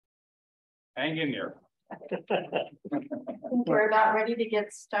Hang in there. We're about ready to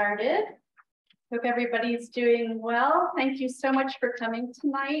get started. Hope everybody's doing well. Thank you so much for coming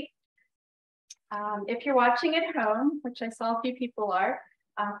tonight. If you're watching at home, which I saw a few people are,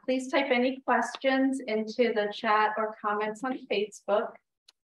 please type any questions into the chat or comments on Facebook.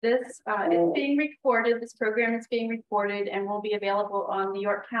 This is being recorded. This program is being recorded and will be available on the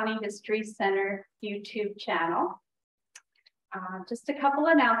York County History Center YouTube channel. Just a couple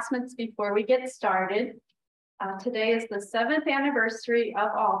announcements before we get started. Today is the 7th anniversary of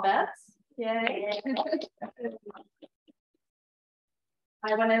Allvets. Yay.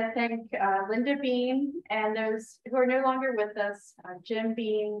 I want to thank Linda Bean and those who are no longer with us, Jim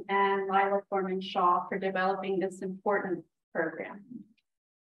Bean and Lila Foreman Shaw, for developing this important program.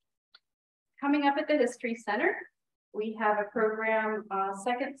 Coming up at the History Center, we have a program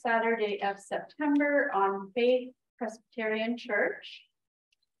second Saturday of September on Faith Presbyterian Church.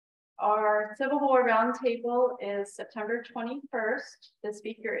 Our Civil War Roundtable is September 21st. The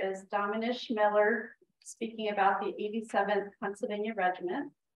speaker is Dominish Miller, speaking about the 87th Pennsylvania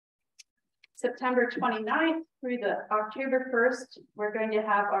Regiment. September 29th through the October 1st, we're going to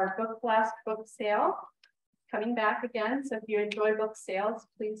have our Book Blast book sale coming back again. So if you enjoy book sales,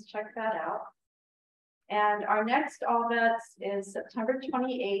 please check that out. And our next Allvets is September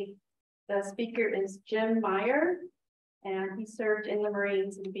 28th. The speaker is Jim Meyer, and he served in the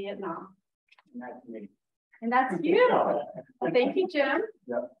Marines in Vietnam. Nice to meet you. And that's you. Well, thank you, Jim.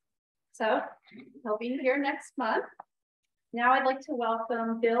 Yep. So he'll be here next month. Now I'd like to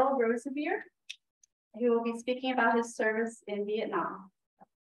welcome Bill Rosevear, who will be speaking about his service in Vietnam.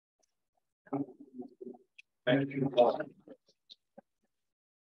 Thank you.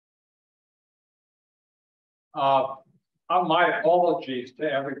 My apologies to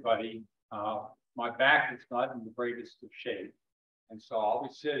everybody. My back is not in the greatest of shape. And so I'll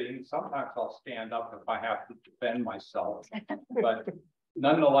be sitting. Sometimes I'll stand up if I have to defend myself. But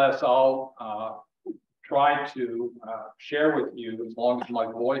nonetheless, I'll try to share with you, as long as my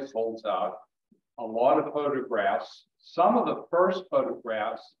voice holds out, a lot of photographs. Some of the first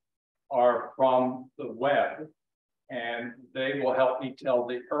photographs are from the web, and they will help me tell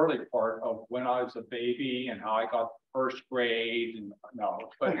the early part of when I was a baby and how I got first grade. And no,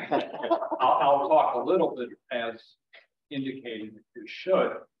 but I'll talk a little bit, as indicated you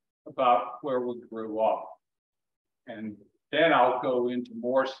should, about where we grew up. And then I'll go into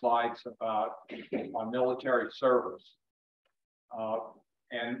more slides about my military service.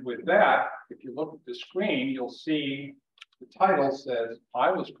 And with that, if you look at the screen, you'll see the title says, I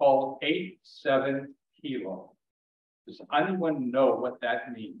was called 8-7 Kilo. Does anyone know what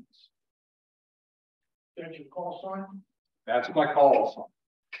that means? That's your call sign? That's my call sign.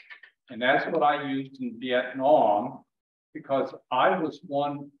 And that's what I used in Vietnam, because I was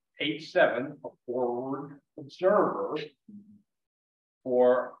 187, a forward observer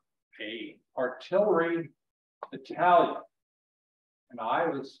for an artillery battalion. And I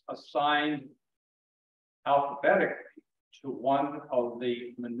was assigned alphabetically to one of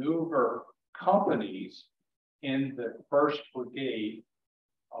the maneuver companies in the 1st Brigade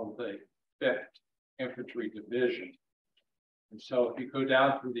of the 5th Infantry Division. And so if you go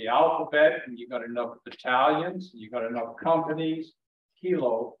down through the alphabet and you got enough battalions, you got enough companies,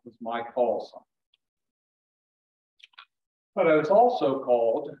 Kilo was my call sign. But I was also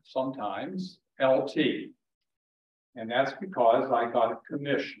called sometimes LT. And that's because I got a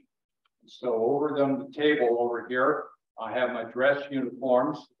commission. So over on the table over here, I have my dress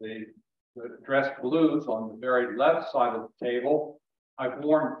uniforms, the dress blues on the very left side of the table. I've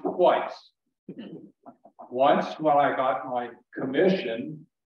worn twice. Once when I got my commission,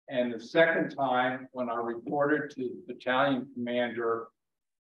 and the second time when I reported to the battalion commander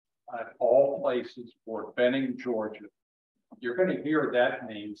at all places for Benning, Georgia. You're going to hear that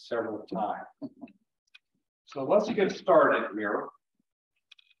name several times. So let's get started here.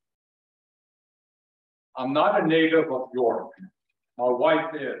 I'm not a native of York. My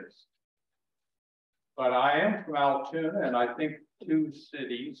wife is. But I am from Altoona, and I think two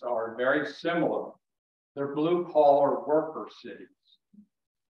cities are very similar. They're blue-collar worker cities.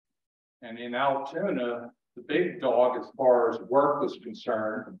 And in Altoona, the big dog, as far as work was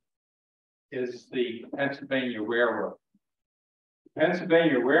concerned, is the Pennsylvania Railroad. The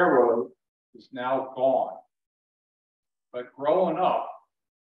Pennsylvania Railroad is now gone. But growing up,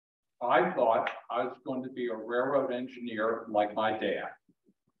 I thought I was going to be a railroad engineer like my dad.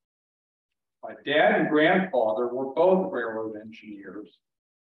 My dad and grandfather were both railroad engineers.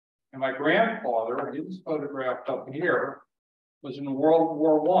 And my grandfather, he was photographed up here, was in World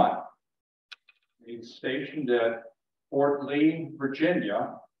War I. He was stationed at Fort Lee,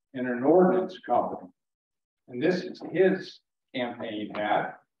 Virginia, in an ordnance company. And this is his campaign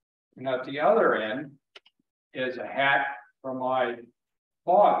hat. And at the other end is a hat from my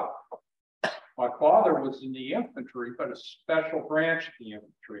father. My father was in the infantry, but a special branch of the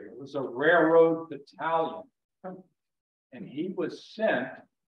infantry. It was a railroad battalion. And he was sent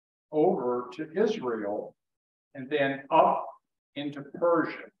over to Israel and then up into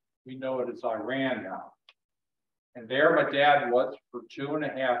Persia. We know it as Iran now. And there my dad was for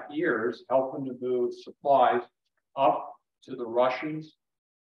 2.5 years, helping to move supplies up to the Russians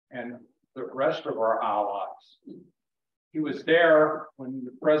and the rest of our allies. He was there when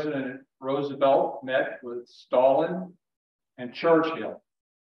President Roosevelt met with Stalin and Churchill.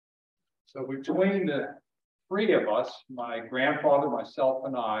 So between the three of us, my grandfather, myself,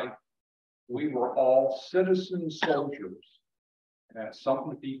 and I, we were all citizen soldiers. And that's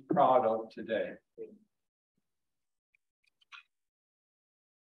something to be proud of today.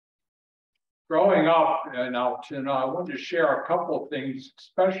 Growing up in Altoona, I wanted to share a couple of things,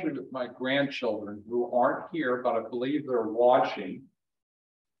 especially with my grandchildren who aren't here, but I believe they're watching.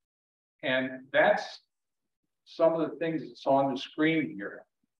 And that's some of the things that's on the screen here.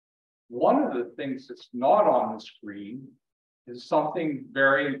 One of the things that's not on the screen is something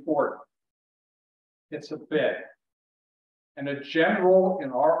very important. It's a bed. And a general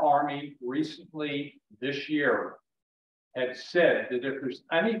in our Army recently this year had said that if there's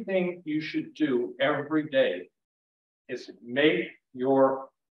anything you should do every day, is make your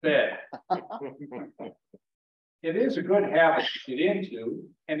bed. It is a good habit to get into,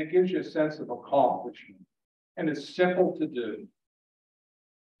 and it gives you a sense of accomplishment. And it's simple to do.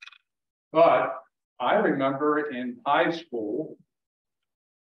 But I remember in high school,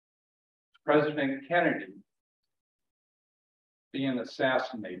 President Kennedy being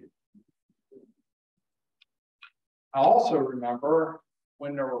assassinated. I also remember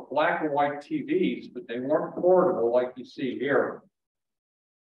when there were black and white TVs, but they weren't portable like you see here.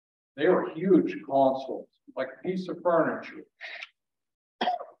 They were huge consoles, like a piece of furniture.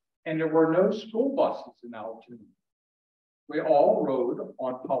 And there were no school buses in Altoona. We all rode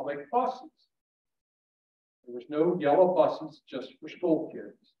on public buses. There was no yellow buses just for school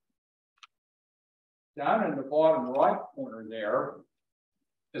kids. Down in the bottom right corner there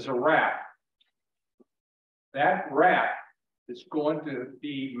is a rack. That rack is going to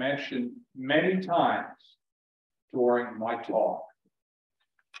be mentioned many times during my talk.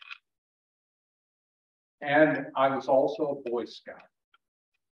 And I was also a Boy Scout.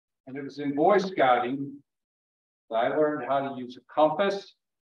 And it was in Boy Scouting that I learned how to use a compass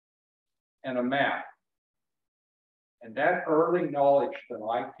and a map. And that early knowledge that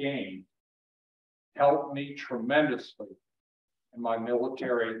I gained helped me tremendously in my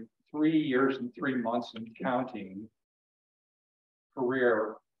military 3 years and 3 months and counting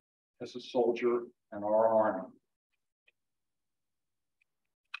career as a soldier in our Army.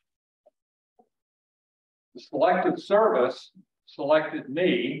 The Selective Service selected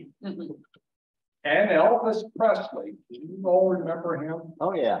me and Elvis Presley. Do you all remember him?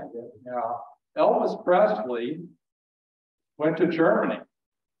 Oh, yeah. Yeah. Elvis Presley went to Germany.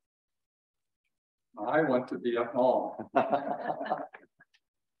 I went to Vietnam.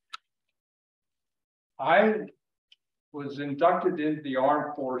 I was inducted into the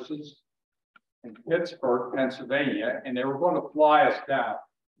armed forces in Pittsburgh, Pennsylvania, and they were going to fly us down.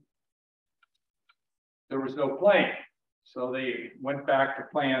 There was no plane, so they went back to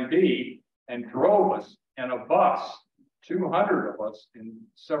plan B and drove us in a bus, 200 of us in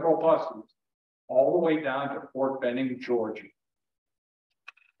several buses, all the way down to Fort Benning, Georgia.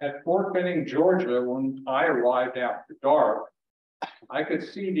 At Fort Benning, Georgia, when I arrived after dark, I could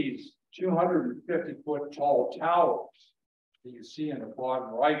see these 250-foot tall towers that you see in the bottom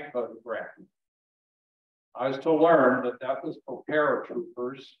right photograph. I was to learn that that was for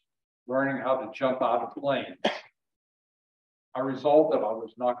paratroopers learning how to jump out of planes. I resolved that I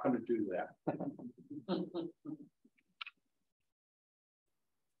was not going to do that.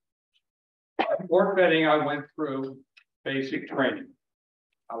 At Fort Benning, I went through basic training.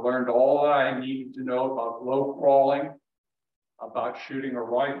 I learned all that I needed to know about low crawling, about shooting a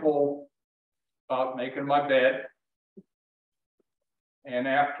rifle, about making my bed. And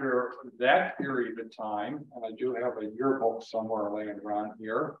after that period of time, and I do have a yearbook somewhere laying around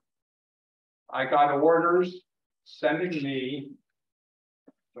here, I got orders sending me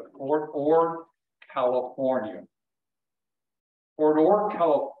to Fort Ord, California. Fort Ord,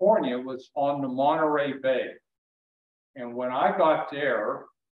 California was on the Monterey Bay. And when I got there,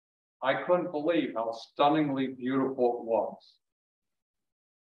 I couldn't believe how stunningly beautiful it was.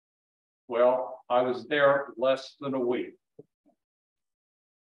 Well, I was there less than a week.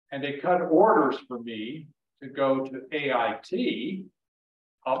 And they cut orders for me to go to AIT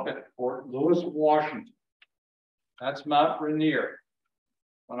up at Fort Lewis, Washington. That's Mount Rainier.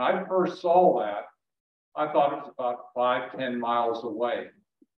 When I first saw that, I thought it was about 5–10 miles away.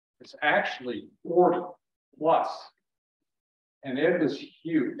 It's actually 40 plus, and it was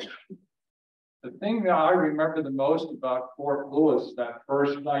huge. The thing that I remember the most about Fort Lewis that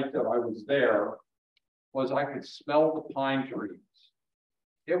first night that I was there was I could smell the pine trees.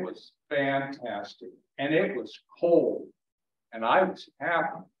 It was fantastic, and it was cold, and I was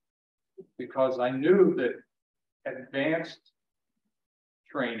happy because I knew that advanced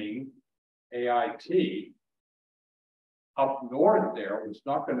training, AIT, up north there was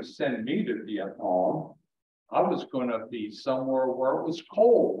not going to send me to Vietnam. I was going to be somewhere where it was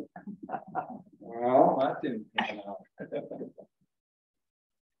cold. Well, that didn't pan out.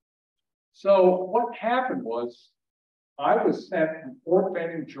 So what happened was I was sent from Fort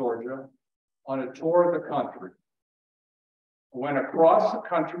Benning, Georgia on a tour of the country. I went across the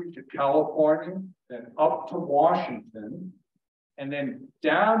country to California, then up to Washington, and then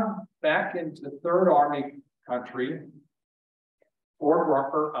down back into the Third Army country, Fort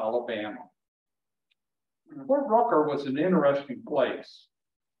Rucker, Alabama. Fort Rucker was an interesting place.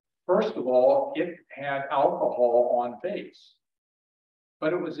 First of all, it had alcohol on base,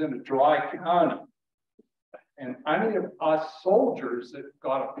 but it was in a dry county. And any of us soldiers that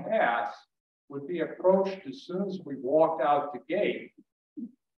got a pass would be approached as soon as we walked out the gate to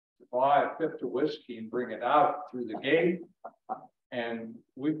buy a fifth of whiskey and bring it out through the gate. And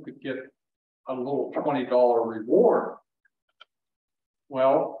we could get a little $20 reward.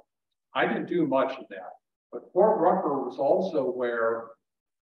 Well, I didn't do much of that, but Fort Rucker was also where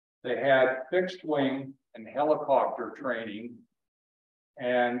they had fixed wing and helicopter training,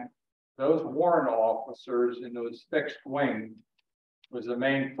 and those warrant officers in those fixed wing was the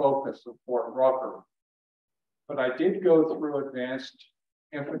main focus of Fort Rucker. But I did go through advanced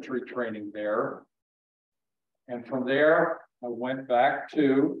infantry training there, and from there I went back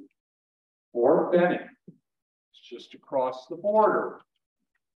to Fort Benning. It's just across the border.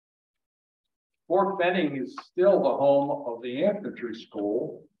 Fort Benning is still the home of the infantry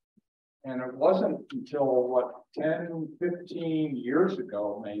school. And it wasn't until, 10, 15 years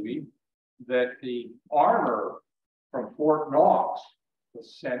ago, maybe, that the armor from Fort Knox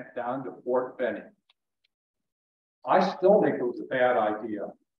was sent down to Fort Benning. I still think it was a bad idea.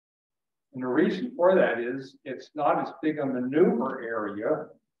 And the reason for that is it's not as big a maneuver area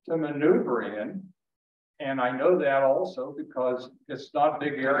to maneuver in. And I know that also because it's not a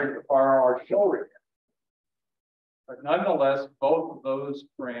big area to fire artillery in. But nonetheless, both of those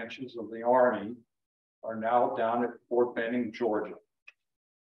branches of the Army are now down at Fort Benning, Georgia.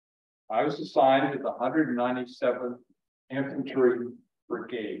 I was assigned to the 197th Infantry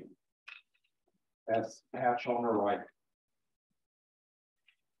Brigade. That's the patch on the right.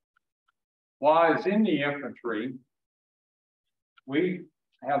 While I was in the infantry, we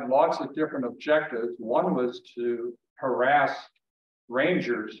had lots of different objectives. One was to harass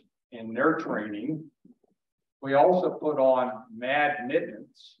Rangers in their training. We also put on mad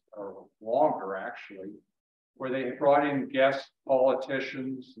mittens, or longer actually, where they brought in guest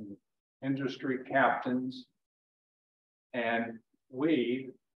politicians and industry captains. And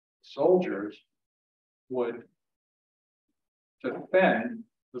we, soldiers, would defend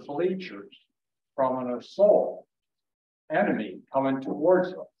the bleachers from an assault enemy coming towards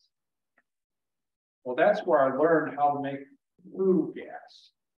us. Well, that's where I learned how to make flue gas.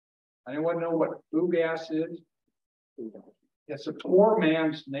 Anyone know what flue gas is? It's a poor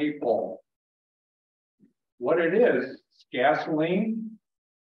man's napalm. What it is, it's gasoline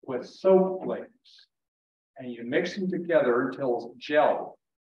with soap flakes, and you mix them together until it's gel.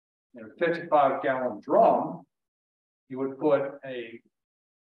 In a 55-gallon drum, you would put a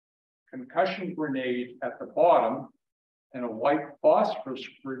concussion grenade at the bottom and a white phosphorus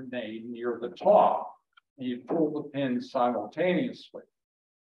grenade near the top, and you pull the pins simultaneously.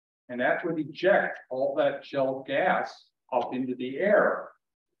 And that would eject all that gel gas up into the air.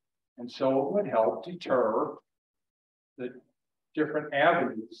 And so it would help deter the different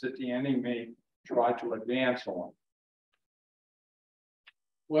avenues that the enemy may try to advance on.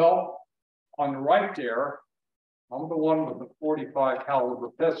 Well, on the right there, I'm the one with the 45 caliber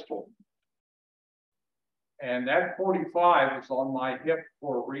pistol. And that 45 is on my hip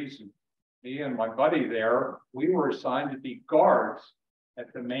for a reason. Me and my buddy there, we were assigned to be guards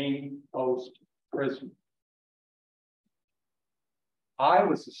at the main post prison. I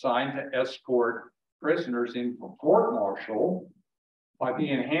was assigned to escort prisoners in for court-martial by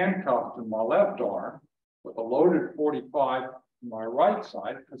being handcuffed to my left arm with a loaded 45 my right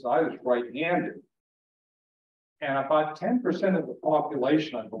side because I was right-handed. And about 10% of the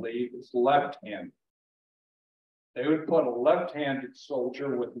population, I believe, is left-handed. They would put a left-handed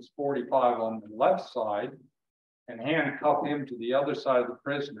soldier with his 45 on the left side and handcuff him to the other side of the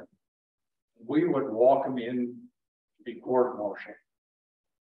prisoner. We would walk him in to be court-martialed.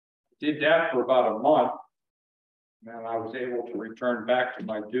 Did that for about a month, and I was able to return back to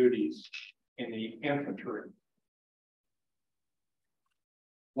my duties in the infantry.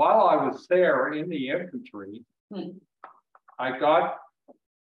 While I was there in the infantry, I got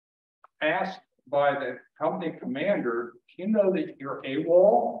asked by the company commander, "Do you know that you're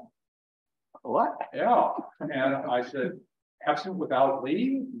AWOL?" What? Yeah. And I said, "Absent without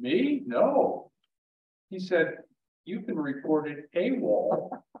leave? Me? No." He said, "You've been reported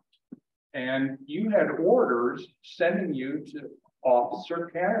AWOL, and you had orders sending you to Officer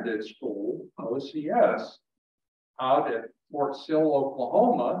Candidate School, OCS, out at Fort Sill,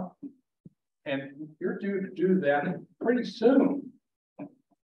 Oklahoma, and you're due to do that pretty soon.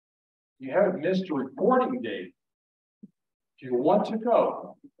 You haven't missed a reporting date. Do you want to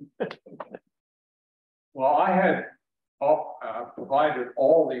go?" Well, I had provided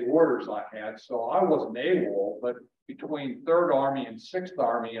all the orders I had, so I wasn't AWOL, but between 3rd Army and 6th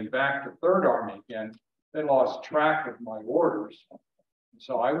Army and back to 3rd Army again, they lost track of my orders.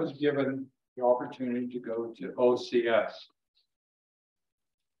 So I was given the opportunity to go to OCS.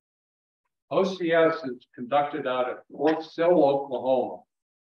 OCS is conducted out at Fort Sill, Oklahoma.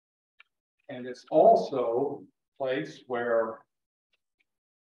 And it's also a place where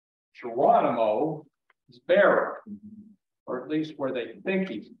Geronimo is buried, or at least where they think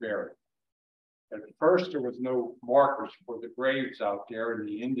he's buried. At first, there was no markers for the graves out there in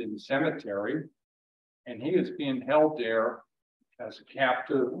the Indian cemetery, and he is being held there as a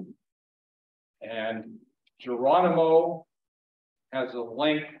captive. And Geronimo has a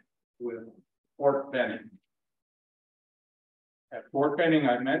link with Fort Benning. At Fort Benning,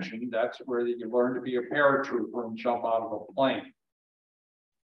 I mentioned, that's where you learn to be a paratrooper and jump out of a plane.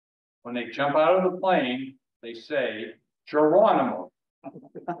 When they jump out of the plane, they say, "Geronimo."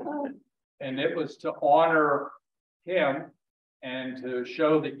 And it was to honor him and to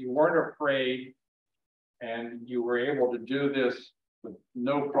show that you weren't afraid and you were able to do this with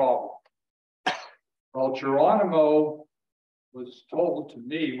no problem. Well, Geronimo was told to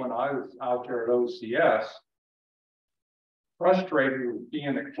me when I was out there at OCS, frustrated with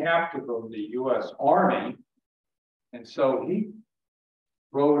being a captive of the U.S. Army. And so he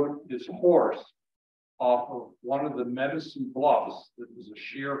rode his horse off of one of the Medicine Bluffs that was a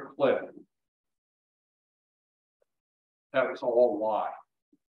sheer cliff. That was all a lie.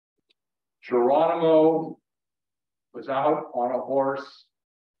 Geronimo was out on a horse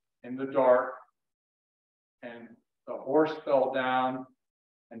in the dark, and the horse fell down,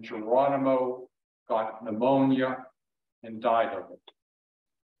 and Geronimo got pneumonia and died of it.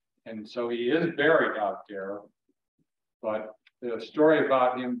 And so he is buried out there, but the story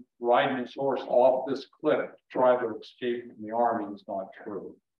about him riding his horse off this cliff to try to escape from the army is not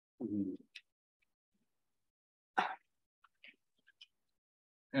true.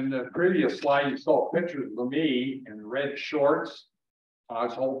 In the previous slide, you saw pictures of me in red shorts. I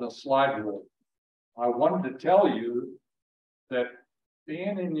was holding a slide rule. I wanted to tell you that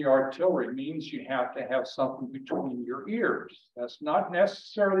being in the artillery means you have to have something between your ears. That's not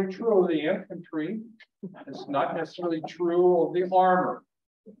necessarily true of the infantry. It's not necessarily true of the armor.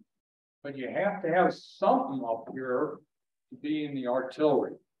 But you have to have something up here to be in the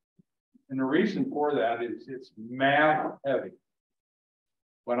artillery. And the reason for that is it's math heavy.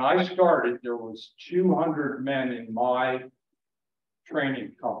 When I started, there was 200 men in my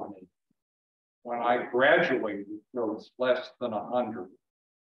training company. When I graduated, there was less than 100.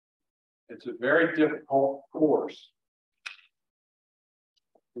 It's a very difficult course.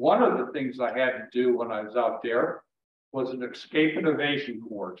 One of the things I had to do when I was out there was an escape and evasion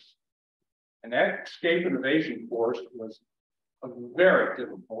course. And that escape and evasion course was a very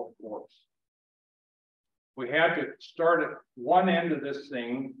difficult course. We had to start at one end of this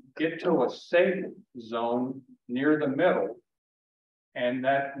thing, get to a safe zone near the middle, and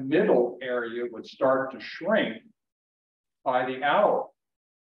that middle area would start to shrink by the hour.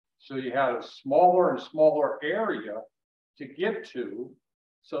 So you had a smaller and smaller area to get to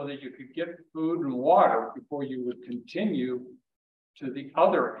so that you could get food and water before you would continue to the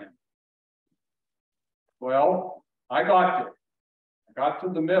other end. Well, I got there. I got to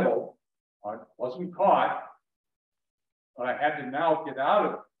the middle. I wasn't caught, but I had to now get out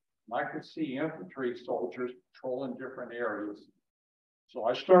of it. I could see infantry soldiers patrolling different areas. So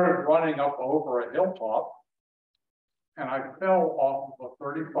I started running up over a hilltop, and I fell off of a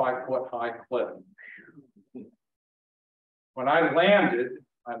 35-foot high cliff. When I landed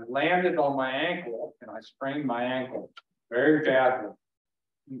on my ankle, and I sprained my ankle very badly.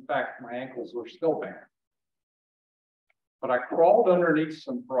 In fact, my ankles were still bad. But I crawled underneath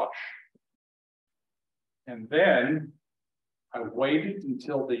some brush. And then I waited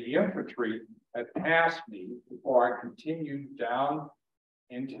until the infantry had passed me before I continued down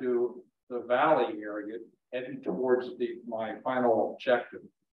into the valley area, heading towards my final objective.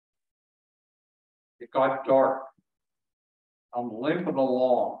 It got dark. I'm limping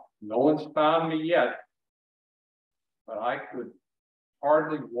along. No one's found me yet, but I could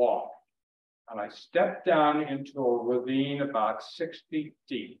hardly walk. And I stepped down into a ravine about 6 feet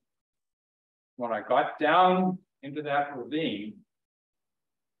deep. When I got down into that ravine,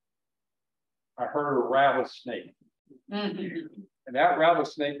 I heard a rattlesnake. And that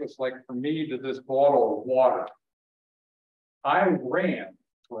rattlesnake was like from me to this bottle of water. I ran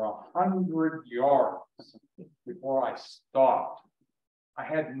for 100 yards before I stopped. I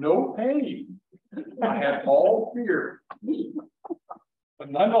had no pain. I had all fear. But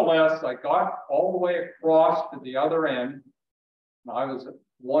nonetheless, I got all the way across to the other end. And I was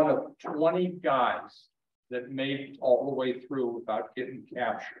one of 20 guys that made it all the way through without getting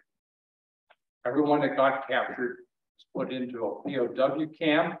captured. Everyone that got captured was put into a POW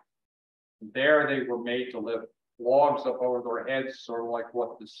camp. And there they were made to lift logs up over their heads, sort of like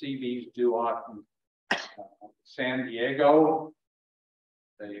what the Seabees do out in San Diego.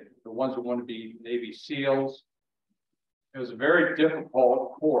 The ones who want to be Navy SEALs. It was a very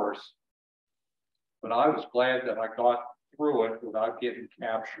difficult course, but I was glad that I got through it without getting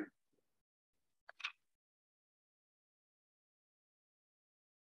captured.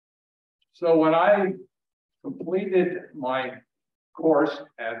 So when I completed my course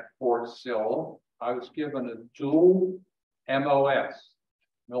at Fort Sill, I was given a dual MOS,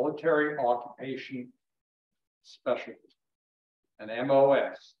 Military Occupation Specialty, an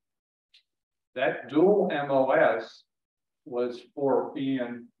MOS. That dual MOS was for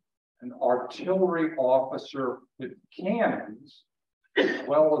being an artillery officer with cannons, as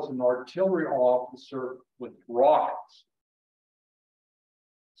well as an artillery officer with rockets.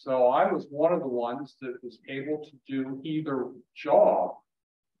 So I was one of the ones that was able to do either job.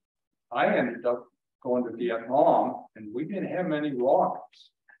 I ended up going to Vietnam, and we didn't have many rockets.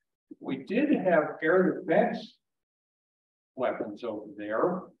 We did have air defense weapons over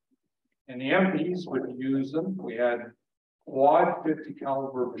there, and the MPs would use them. We had quad 50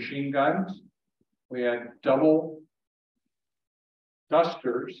 caliber machine guns. We had double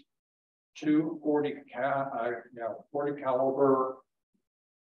dusters, two 40 caliber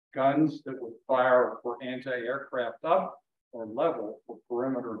guns that would fire for anti-aircraft up or level for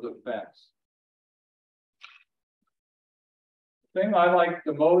perimeter defense. The thing I liked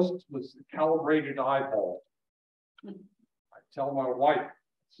the most was the calibrated eyeball. I tell my wife,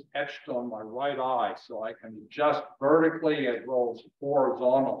 it's etched on my right eye so I can adjust vertically as well as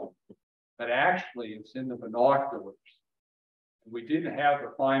horizontally. But actually it's in the binoculars. We didn't have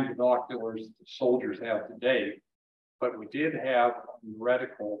the fine binoculars that soldiers have today, but we did have a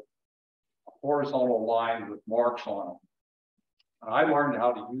reticle, a horizontal line with marks on them. And I learned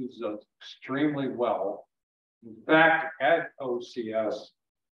how to use those extremely well. In fact, at OCS,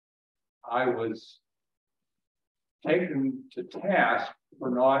 I was taken to task for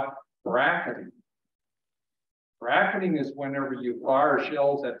not bracketing. Bracketing is whenever you fire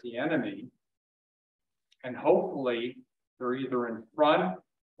shells at the enemy, and hopefully they're either in front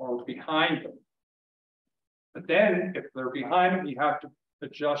or behind them. But then if they're behind them, you have to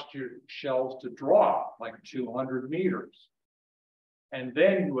adjust your shells to drop like 200 meters. And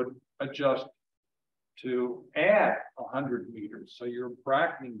then you would adjust to add 100 meters. So you're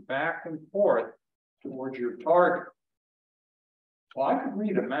bracketing back and forth towards your target. Well, I could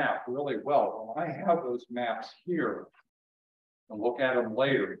read a map really well. I have those maps here. I'll look at them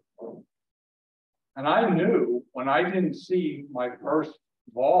later. And I knew when I didn't see my first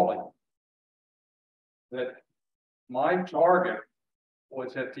volley that my target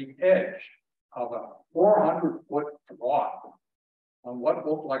was at the edge of a 400-foot drop on what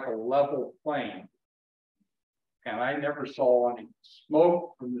looked like a level plain. And I never saw any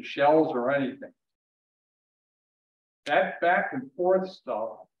smoke from the shells or anything. That back and forth stuff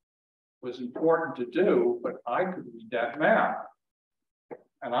was important to do, but I could read that map.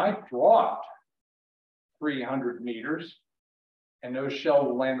 And I dropped 300 meters, and those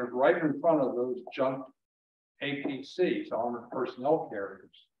shells landed right in front of those junked APCs, armored personnel carriers.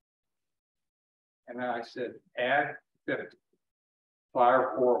 And then I said, add 50,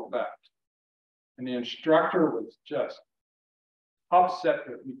 fire for effect. And the instructor was just upset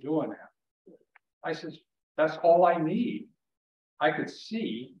with me doing that. I said, that's all I need. I could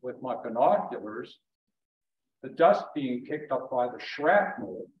see with my binoculars the dust being kicked up by the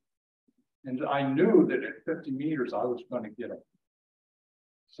shrapnel. And I knew that at 50 meters, I was going to get it.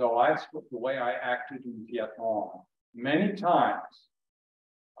 So that's the way I acted in Vietnam. Many times,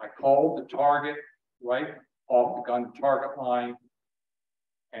 I called the target right off the gun target line,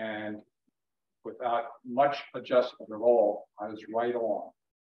 and without much adjustment at all, I was right on.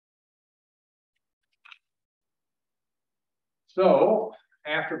 So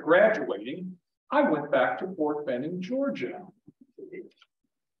after graduating, I went back to Fort Benning, Georgia.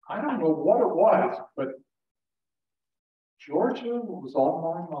 I don't know what it was, but Georgia was on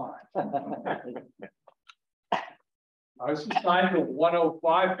my mind. I was assigned to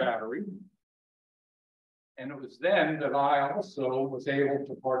 105 battery. And it was then that I also was able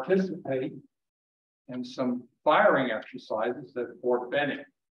to participate in some firing exercises at Fort Benning.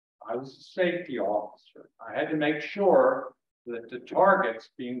 I was a safety officer. I had to make sure that the targets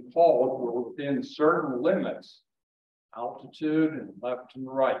being called were within certain limits, altitude and left and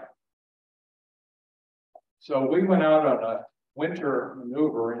right. So we went out on a winter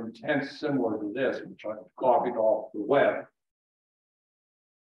maneuver in tents similar to this, which I copied off the web.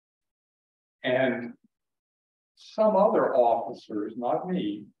 And some other officers, not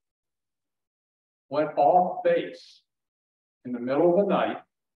me, went off base in the middle of the night,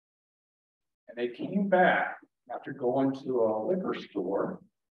 and they came back after going to a liquor store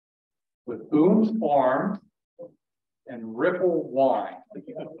with Boone's Farm and Ripple wine.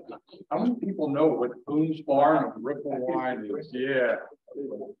 How many people know what Boone's Farm and Ripple wine is? Yeah.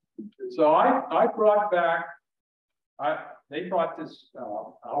 So I brought back, they brought this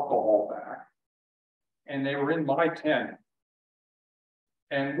alcohol back, and they were in my tent.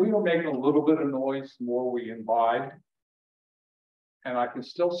 And we were making a little bit of noise the more we imbibed. And I can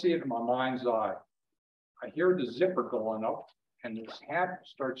still see it in my mind's eye. I hear the zipper going up, and this hat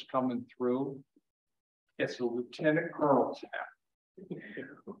starts coming through. It's a lieutenant colonel's hat.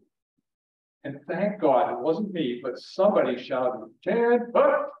 And thank God it wasn't me, but somebody shouted, "Lieutenant,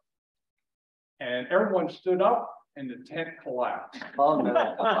 up!" And everyone stood up, and the tent collapsed. Oh,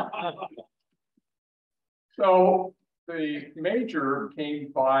 no. So the major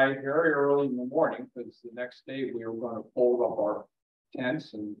came by very early in the morning, because the next day we were going to fold up our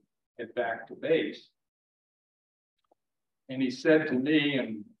tents and get back to base. And he said to me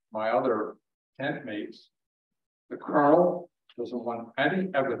and my other tent mates, the colonel doesn't want any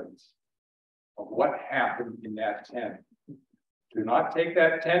evidence of what happened in that tent. Do not take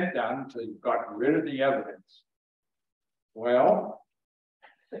that tent down until you've gotten rid of the evidence. Well,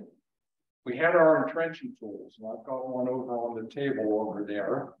 we had our entrenching tools, and I've got one over on the table over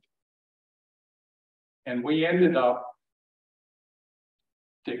there. And we ended up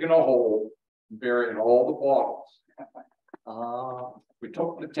digging a hole and burying all the bottles. We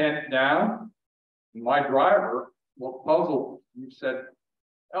took the tent down, and my driver looked puzzled. He said,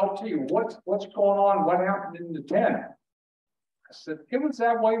 "LT, what's going on? What happened in the tent?" I said, "It was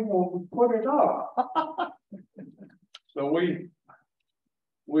that way when we put it up." So we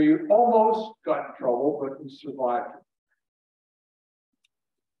almost got in trouble, but we survived.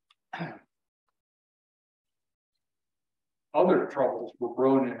 Other troubles were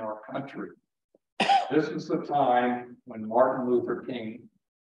brewing in our country. This is the time when Martin Luther King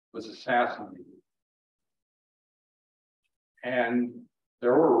was assassinated. And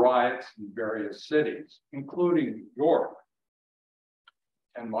there were riots in various cities, including New York.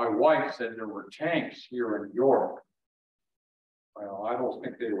 And my wife said there were tanks here in New York. Well, I don't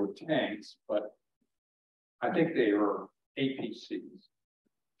think they were tanks, but I think they were APCs,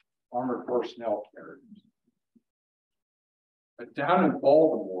 armored personnel carriers. But down in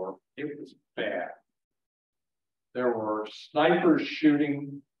Baltimore, it was bad. There were snipers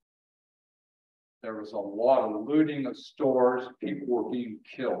shooting. There was a lot of looting of stores. People were being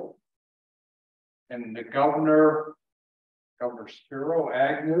killed. And the Governor Spiro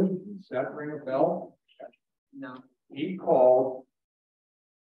Agnew, does that ring a bell? No. He called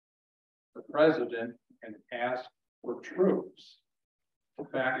the president and asked for troops to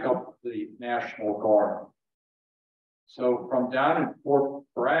back up the National Guard. So from down in Fort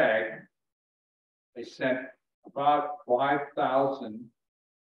Bragg, they sent about 5,000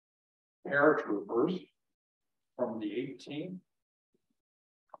 paratroopers from the 18th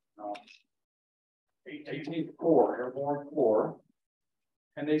Corps, Airborne Corps,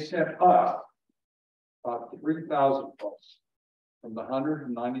 and they sent us about 3,000 folks from the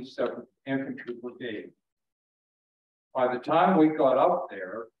 197th Infantry Brigade. By the time we got up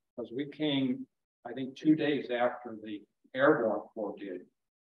there, because we came I think 2 days after the airborne corps did.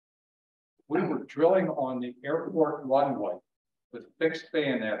 We were drilling on the airport runway with fixed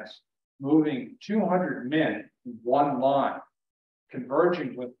bayonets, moving 200 men in one line,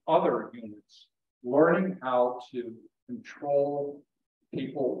 converging with other units, learning how to control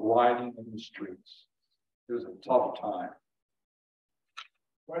people riding in the streets. It was a tough time.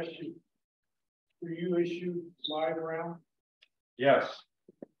 Question. Were you issued live round? Yes,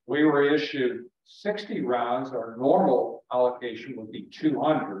 we were issued 60 rounds. Our normal allocation would be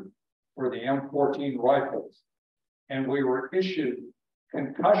 200 for the M14 rifles. And we were issued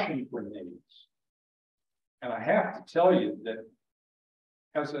concussion grenades. And I have to tell you that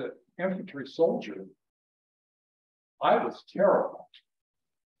as an infantry soldier, I was terrified.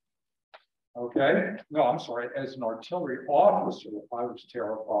 Okay, no, I'm sorry, as an artillery officer, I was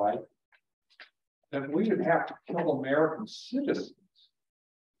terrified that we would have to kill American citizens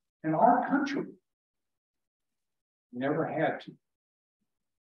in our country. Never had to.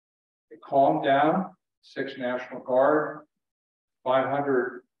 It calmed down, 6 National Guard,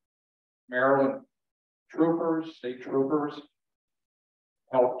 500 Maryland troopers, state troopers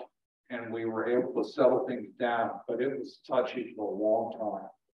helped, and we were able to settle things down, but it was touchy for a long time.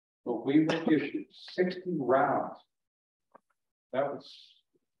 But we were issued 60 rounds. That was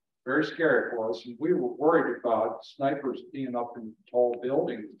very scary for us, and we were worried about snipers being up in tall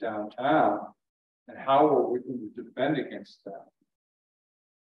buildings downtown, and how were we going to defend against that?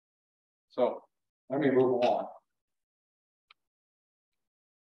 So let me move on.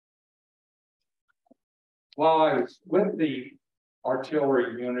 While I was with the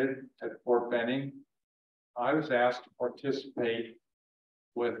artillery unit at Fort Benning, I was asked to participate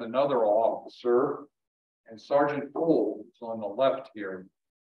with another officer and Sergeant Poole, who's on the left here.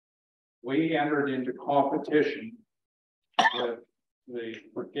 We entered into competition with the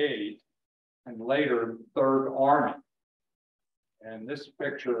brigade and later the 3rd Army. And this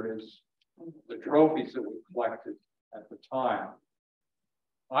picture is the trophies that we collected at the time.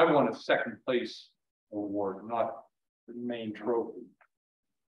 I won a 2nd place award, not the main trophy.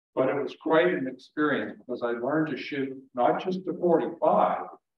 But it was quite an experience because I learned to shoot not just a 45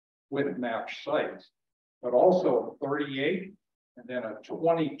 with matched sights, but also a 38 and then a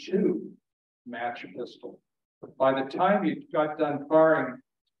 22 match pistol. But by the time you got done firing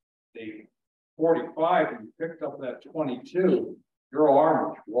the 45 and you picked up that 22, your arm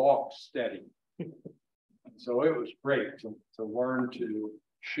was rock steady. And so it was great to learn to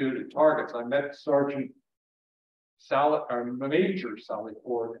shoot at targets. I met Sergeant Major Sally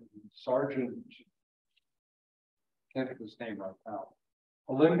Ford and Sergeant, can't think of his name right now,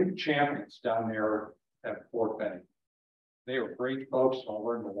 Olympic champions down there at Fort Benning. They were great folks, and I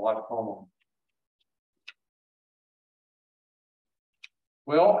learned a lot from them.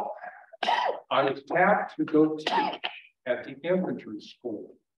 Well, I was tapped to go teach at the infantry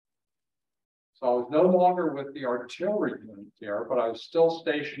school. So I was no longer with the artillery unit there, but I was still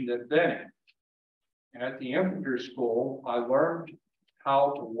stationed at Benning. And at the infantry school, I learned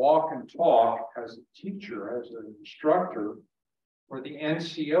how to walk and talk as a teacher, as an instructor for the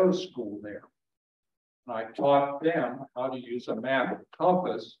NCO school there. And I taught them how to use a map and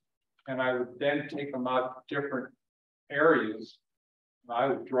compass, and I would then take them out to different areas. And I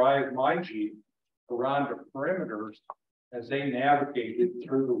would drive my Jeep around the perimeters as they navigated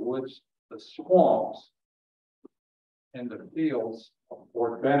through the woods, the swamps, and the fields of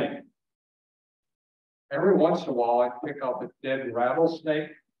Fort Benning. Every once in a while, I'd pick up a dead rattlesnake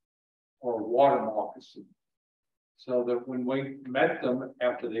or a water moccasin, so that when we met them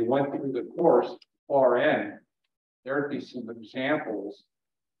after they went through the course, far end, there'd be some examples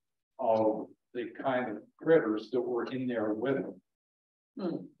of the kind of critters that were in there with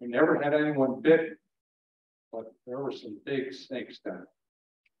them. We never had anyone bit, but there were some big snakes down.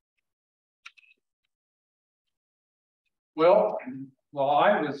 Well, while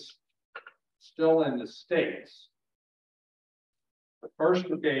I was still in the States, the 1st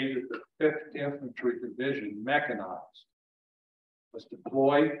Brigade of the 5th Infantry Division, mechanized, was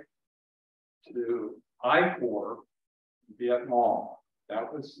deployed to I Corps, Vietnam.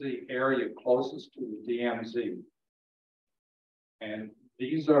 That was the area closest to the DMZ. And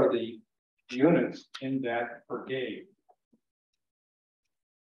these are the units in that brigade.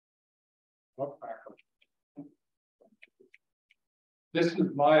 Look backwards. This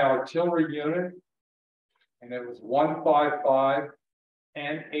is my artillery unit, and it was 155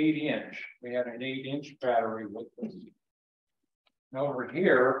 and 8-inch. We had an 8-inch battery with us. And over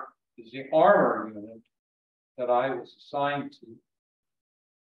here is the armor unit that I was assigned to.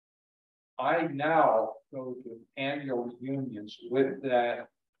 I now go to annual reunions with that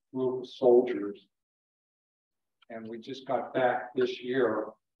group of soldiers And we just got back this year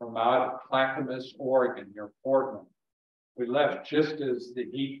from out of Clackamas, Oregon, near Portland. We left just as the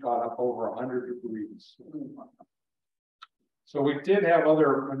heat got up over 100 degrees. So we did have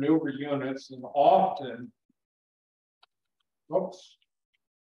other maneuver units, and often,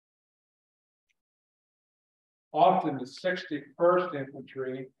 often the 61st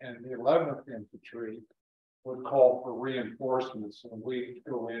Infantry and the 11th Infantry would call for reinforcements, and we'd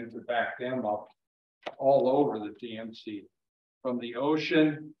go in to back them up all over the DMC, from the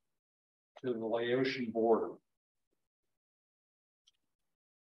ocean to the Laotian border.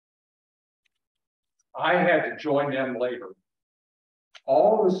 I had to join them later.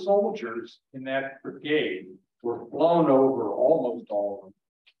 All the soldiers in that brigade were flown over, almost all of them,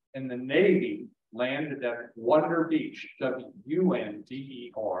 and the Navy landed at Wonder Beach,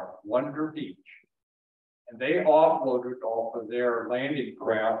 W-U-N-D-E-R, Wonder Beach. And they offloaded off of their landing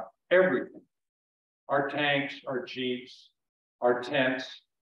craft everything. Our tanks, our jeeps, our tents,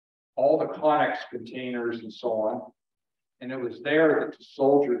 all the Connex containers and so on. And it was there that the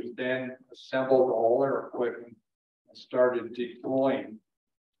soldiers then assembled all their equipment and started deploying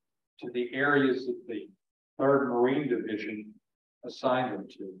to the areas that the 3rd Marine Division assigned them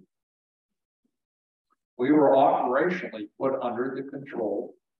to. We were operationally put under the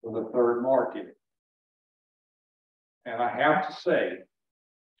control of the 3rd Market. And I have to say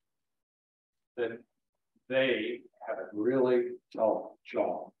that they had a really tough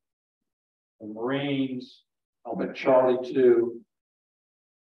job. The Marines, Allvet Charlie 2,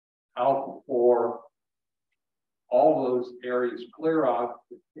 Alpha 4, all those areas clear out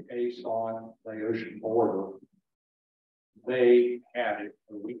the Ason, Laotian border. They had it,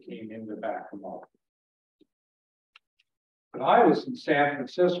 and we came in to back them up. But I was in San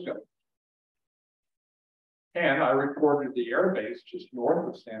Francisco, and I reported to the air base just north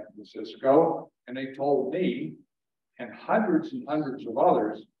of San Francisco, and they told me and hundreds of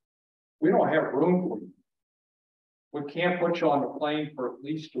others, we don't have room for you. We can't put you on a plane for at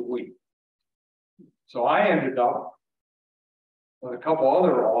least a week. So I ended up with a couple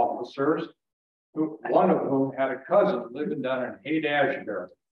other officers, one of whom had a cousin living down in Haight-Ashbury.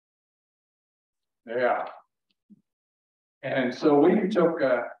 Yeah. And so we took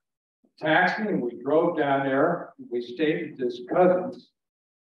a taxi and we drove down there. We stayed at this cousin's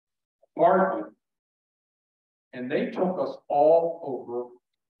apartment, and they took us all over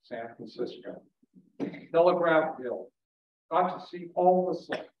San Francisco. Telegraph Hill, got to see all the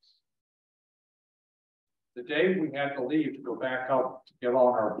sights. The day we had to leave to go back up to get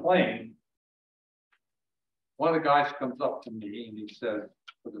on our plane, one of the guys comes up to me and he says,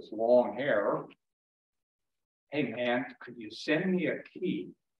 with his long hair, "Hey man, could you send me a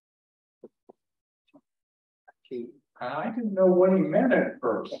key?" Key. I didn't know what he meant at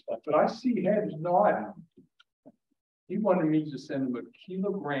first, but I see heads nodding. He wanted me to send him a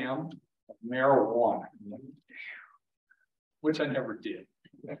kilogram of marijuana, which I never did.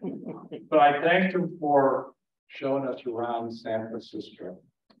 But I thanked him for showing us around San Francisco.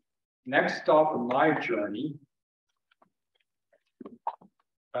 Next stop on my journey,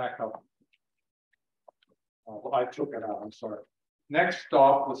 back up. I took it out, I'm sorry. Next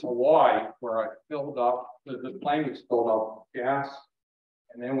stop was Hawaii, where I filled up, the plane was filled up with gas,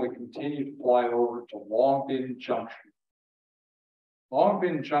 and then we continued to fly over to Long Bin Junction. Long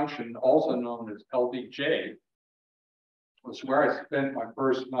Bin Junction, also known as LBJ, was where I spent my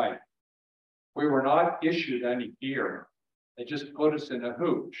first night. We were not issued any gear. They just put us in a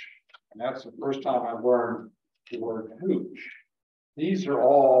hooch. And that's the first time I learned the word hooch. These are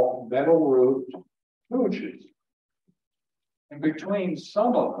all metal roofed hooches. And between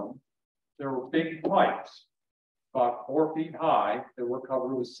some of them, there were big pipes, about 4 feet high, that were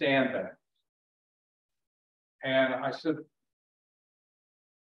covered with sandbags. And I said,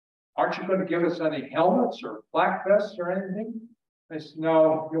 "Aren't you going to give us any helmets or flak vests or anything?" They said,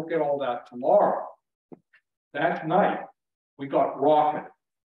 "No, you'll get all that tomorrow." That night, we got rocketed.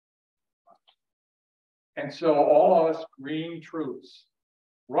 And so all of us green troops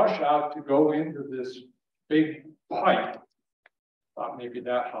rush out to go into this big pipe, about maybe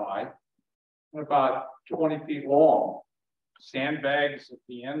that high, and about 20 feet long, sandbags at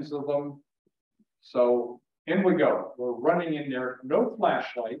the ends of them. So in we go. We're running in there, no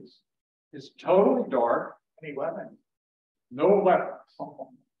flashlights. It's totally dark. Any weapons? No weapons.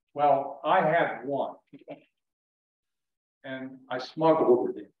 Well, I had one, and I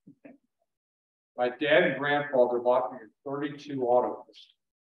smuggled it in. My dad and grandfather bought me a .32 auto pistol.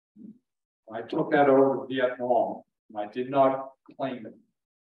 I took that over to Vietnam, and I did not claim it.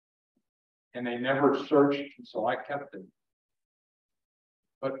 And they never searched, so I kept it.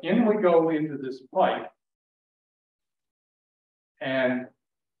 But in we go into this pipe, And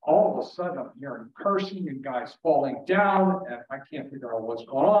all of a sudden I'm hearing cursing and guys falling down, and I can't figure out what's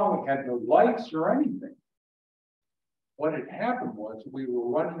going on. We had no lights or anything. What had happened was we were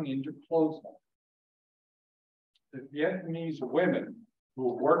running into clothesline. The Vietnamese women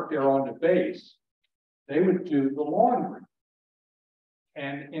who worked there on the base, they would do the laundry.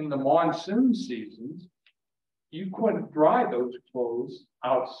 And in the monsoon seasons, you couldn't dry those clothes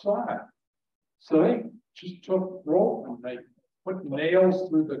outside. So they just took rope and they put nails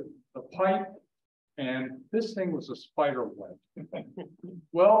through the pipe, and this thing was a spider web.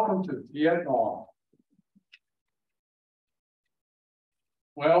 Welcome to Vietnam.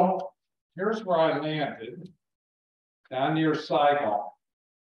 Well, here's where I landed, down near Saigon.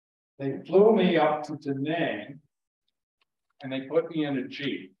 They flew me up to Da Nang, and they put me in a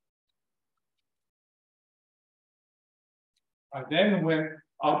Jeep. I then went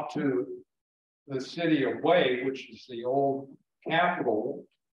up to the city of Hue, which is the old capital,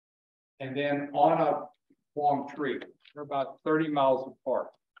 and then on up Quang Tri. They're about 30 miles apart.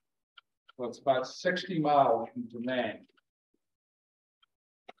 So it's about 60 miles from Da Nang.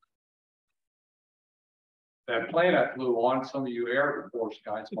 That plane I flew on, some of you Air Force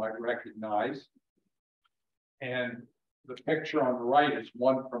guys might recognize. And the picture on the right is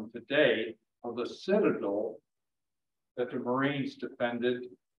one from today of the citadel that the Marines defended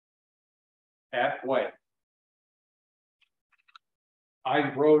at Hue.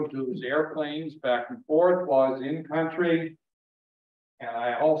 I rode those airplanes back and forth while I was in country. And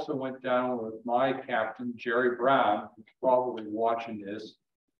I also went down with my captain, Jerry Brown, who's probably watching this,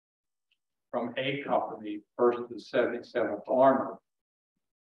 from A Company, 1st to 77th Armor.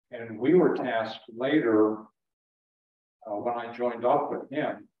 And we were tasked later, when I joined up with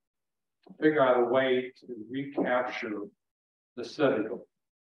him, to figure out a way to recapture the citadel.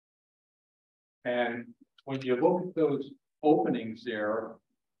 And when you look at those openings there,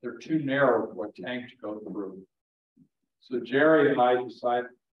 they're too narrow for a tank to go through. So Jerry and I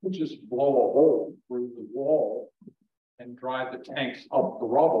decided we'll just blow a hole through the wall and drive the tanks up the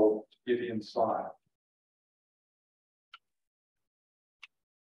rubble to get inside.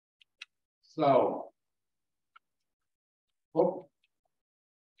 So, look,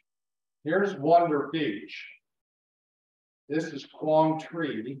 here's Wonder Beach. This is Quang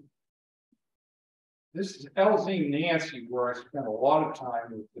Tri. This is LZ Nancy, where I spent a lot of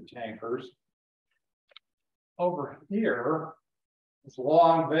time with the tankers. Over here is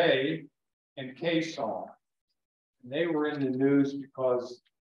Long Bay and Quezon. And they were in the news because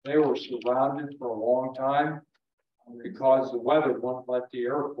they were surrounded for a long time because the weather wouldn't let the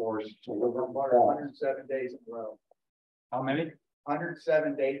Air Force deliver. 107 days in a row. How many?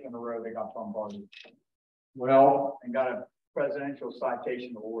 107 days in a row they got bombarded. Well, And got a presidential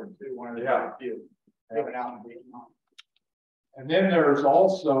citation award too, one of the Yeah. few given out in Vietnam. and then there's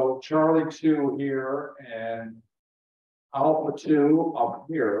also Charlie 2 here and Alpha 2 up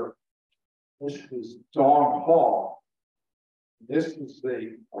here. This is Dong Hall. This is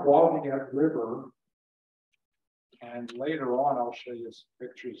the Quaviet River. And later on, I'll show you some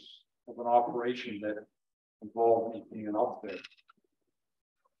pictures of an operation that involved me being up there.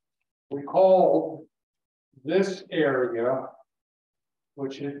 We called this area,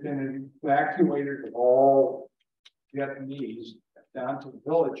 which had been evacuated of all Vietnamese down to the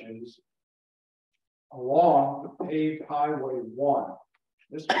villages along the paved Highway 1.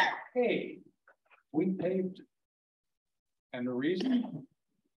 This was paved. We paved it. And the reason you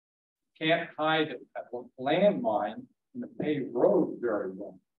can't hide a landmine in the paved road very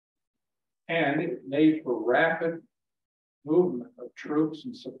well. And it made for rapid movement of troops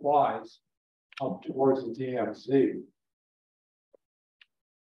and supplies up towards the DMZ.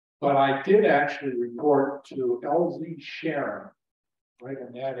 But I did actually report to LZ Sharon, right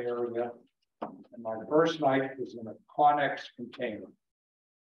in that area. And my first night was in a Connex container.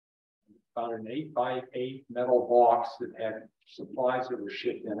 About an 8x8 metal box that had supplies that were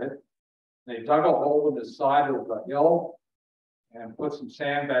shipped in it. They dug a hole in the side of the hill and put some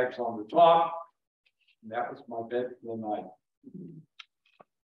sandbags on the top. And that was my bed for the night.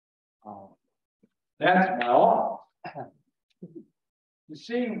 That's my office. You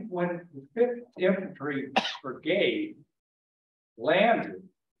see, when the 5th Infantry Brigade landed,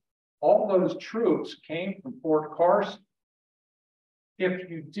 all those troops came from Fort Carson. If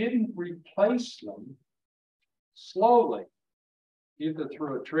you didn't replace them slowly, either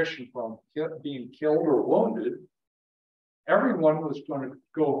through attrition from being killed or wounded, everyone was going to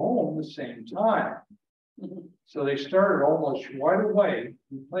go home the same time. So they started almost right away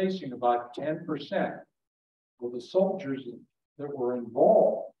replacing about 10% of the soldiers that were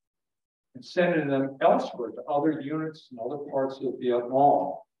involved. and sending them elsewhere to other units in other parts of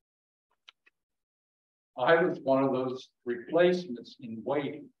Vietnam. I was one of those replacements in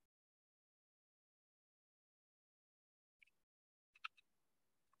waiting.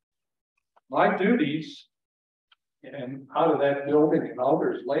 My duties, and out of that building and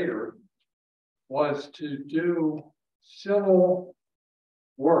others later, was to do civil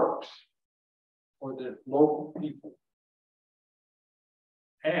works for the local people,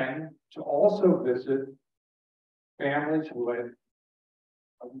 and to also visit families who had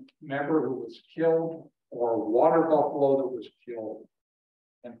a member who was killed or a water buffalo that was killed,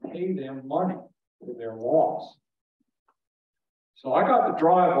 and pay them money for their loss. So I got to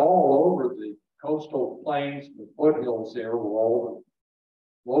drive all over the coastal plains and the foothills there where all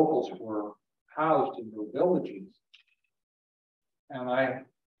the locals were housed in their villages. And I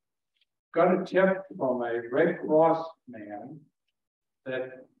got a tip from a Red Cross man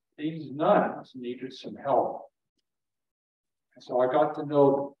that these nuns needed some help. And so I got to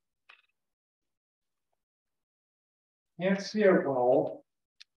know them. Can't see it well,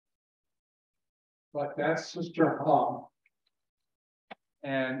 but that's Sister Hum.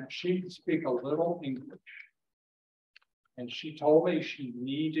 And she could speak a little English. And she told me she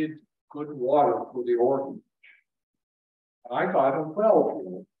needed good water for the orphanage. And I got a well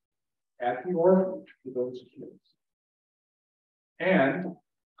for it at the orphanage for those kids. And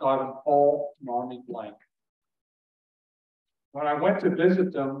got them all Army blanket. When I went to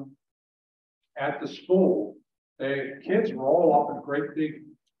visit them at the school, the kids were all up in a great big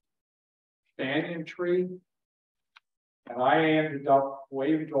banyan tree. And I ended up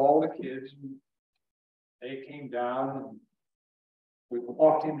waving to all the kids. And they came down and we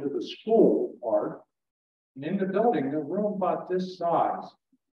walked into the school part. And in the building, the room about this size.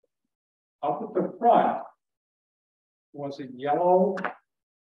 Up at the front was a yellow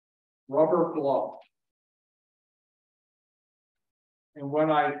rubber glove. And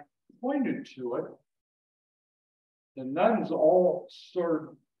when I pointed to it, the nuns all sort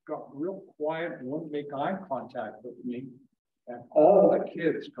of got real quiet and wouldn't make eye contact with me. And all the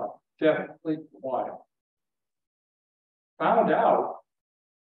kids got deathly quiet. Found out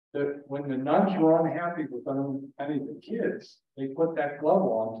that when the nuns were unhappy with any of the kids, they put that glove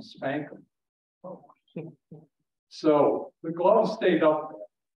on to spank them. So the glove stayed up there.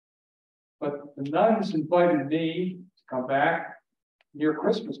 But the nuns invited me to come back near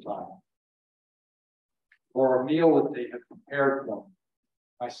Christmas time for a meal that they had prepared for them.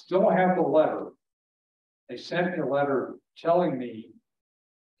 I still have the letter. They sent me a letter telling me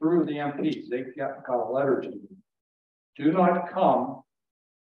through the MPs, they got a letter to me. Do not come.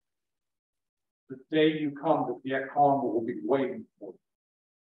 The day you come, the Viet Cong will be waiting for you.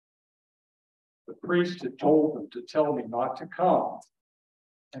 The priest had told them to tell me not to come.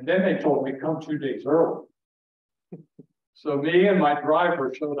 And then they told me come 2 days early. So me and my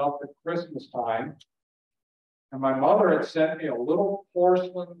driver showed up at Christmas time. And my mother had sent me a little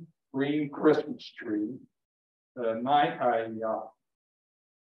porcelain green Christmas tree,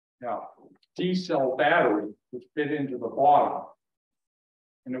 D-cell battery which fit into the bottom,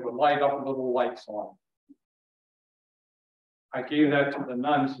 and it would light up little lights on. I gave that to the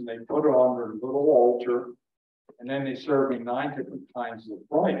nuns, and they put it on their little altar, and then they served me 9 different kinds of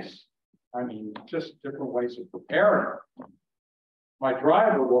rice. I mean, just different ways of preparing it. My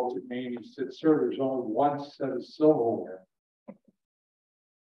driver looked at me and he said, "Sir, there's only one set of silverware."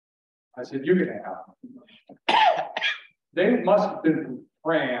 I said, "You can have it." They must have been from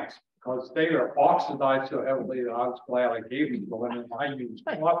France because they are oxidized so heavily that I was glad I gave them to them, and I used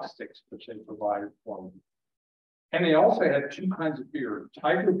chopsticks, which they provided for me. And they also had 2 kinds of beer,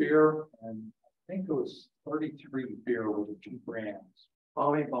 Tiger beer, and I think it was 33 beer with the 2 brands.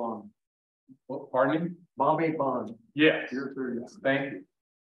 Bobby Bond. What, pardon me? Bobby Bond. Yes. Yes, thank you.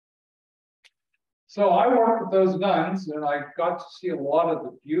 So I worked with those nuns, and I got to see a lot of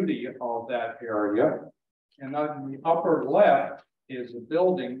the beauty of that area. And on the upper left is a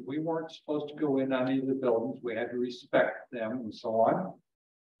building. We weren't supposed to go in any of the buildings. We had to respect them and so on.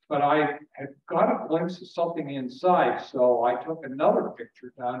 But I had got a glimpse of something inside, so I took another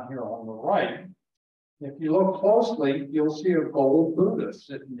picture down here on the right. If you look closely, you'll see a gold Buddha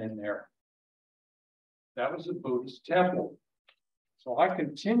sitting in there. That was a Buddhist temple. So I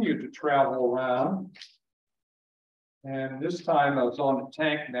continued to travel around. And this time I was on a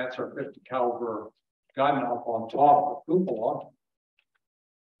tank, and that's our 50 caliber gun up on top of the cupola.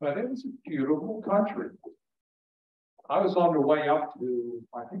 But it was a beautiful country. I was on the way up to,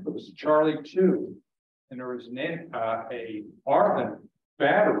 I think it was Charlie 2, and there was a Arvin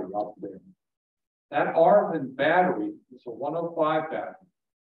battery up there. That Arvin battery was a 105 battery.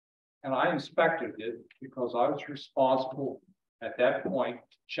 And I inspected it because I was responsible at that point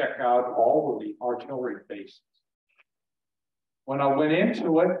to check out all of the artillery bases. When I went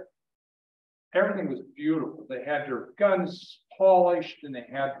into it, everything was beautiful. They had their guns polished and they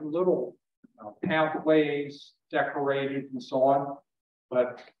had little pathways decorated and so on.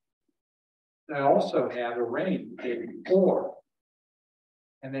 But they also had a rain the day before.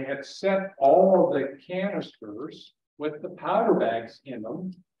 And they had set all of the canisters with the powder bags in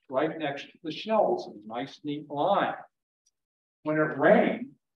them right next to the shells in a nice, neat line. When it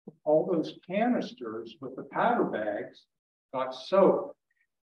rained, all those canisters with the powder bags got soaked.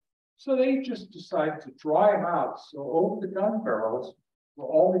 So they just decided to dry them out. So over the gun barrels were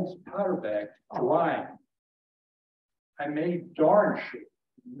all these powder bags drying. I made darn sure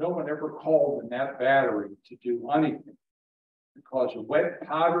no one ever called in that battery to do anything, because a wet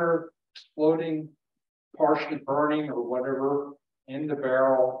powder exploding, partially burning or whatever in the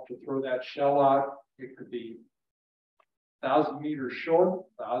barrel to throw that shell out, it could be 1,000 meters short,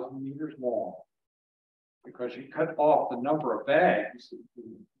 1,000 meters long, because you cut off the number of bags that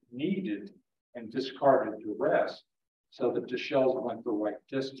you needed and discarded the rest so that the shells went the right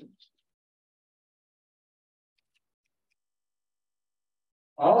distance.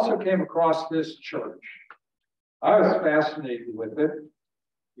 I also came across this church. I was fascinated with it.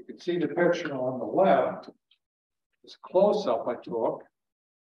 You can see the picture on the left, this close-up I took.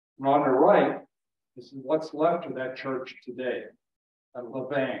 And on the right, this is what's left of that church today at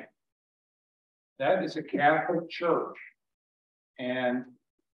Louvain. That is a Catholic church. And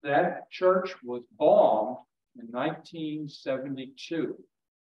that church was bombed in 1972.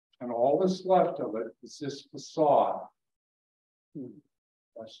 And all that's left of it is this facade.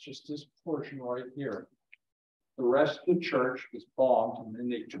 That's just this portion right here. The rest of the church was bombed, and then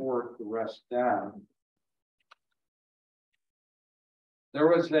they tore the rest down. There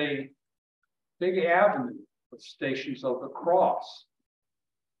was a big avenue with Stations of the Cross.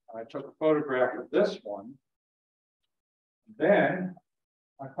 I took a photograph of this one. Then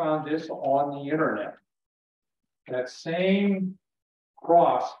I found this on the internet. That same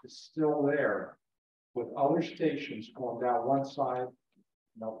cross is still there, with other stations going down one side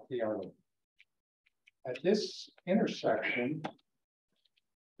and up the other. At this intersection,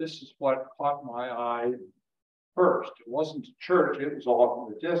 this is what caught my eye first. It wasn't a church, it was off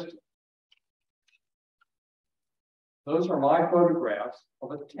in the distance. Those are my photographs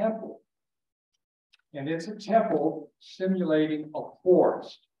of a temple. And it's a temple simulating a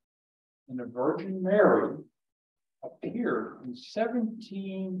forest. And the Virgin Mary appeared in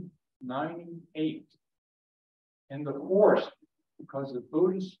 1798 in the forest because the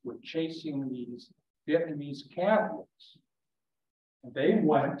Buddhists were chasing these Vietnamese Catholics. And they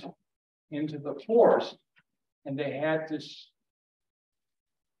went into the forest and they had this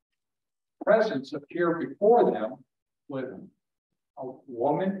presence appear before them with a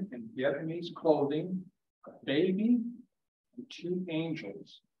woman in Vietnamese clothing, a baby, and two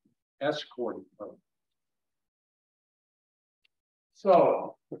angels escorting her.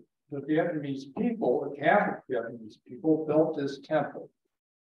 So the Vietnamese people, the Catholic Vietnamese people, built this temple.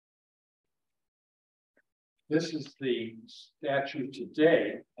 This is the statue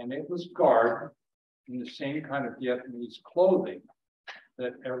today, and it was garbed in the same kind of Vietnamese clothing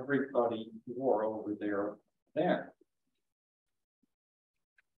that everybody wore over there then.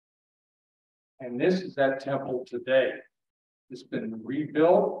 And this is that temple today. It's been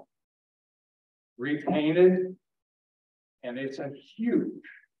rebuilt, repainted, and it's a huge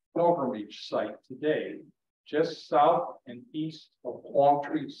pilgrimage site today, just south and east of Quang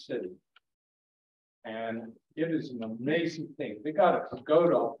Tri City. And it is an amazing thing. They got a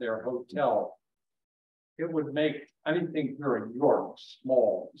pagoda up their hotel. It would make anything here in York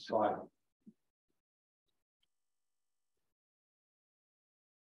small beside it.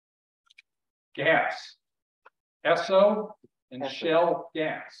 Gas, Esso and Shell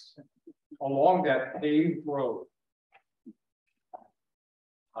gas along that paved road.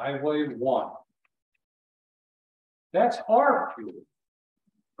 Highway 1. That's our fuel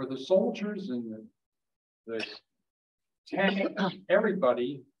for the soldiers and the tank.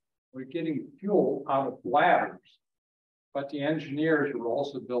 Everybody were getting fuel out of bladders, but the engineers were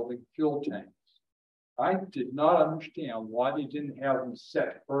also building fuel tanks. I did not understand why they didn't have them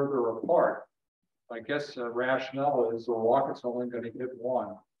set further apart. I guess the rationale is the rocket's only going to hit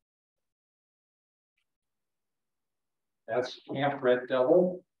one. That's Camp Red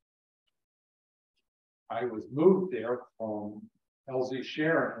Devil. I was moved there from LZ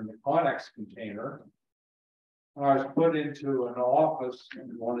Sharon in the Connex container. And I was put into an office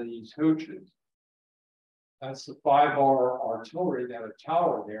in one of these hooches. That's the 5-hour artillery. They had a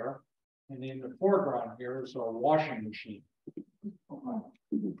tower there. And in the foreground here is our washing machine.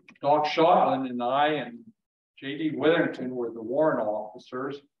 Doc Shotland and I and J.D. Witherington were the warrant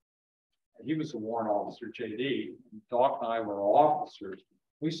officers. He was a warrant officer, J.D. And Doc and I were officers.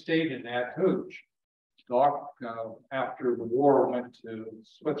 We stayed in that hooch. Doc, after the war, went to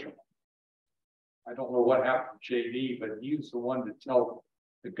Switzerland. I don't know what happened to J.D., but he was the one to tell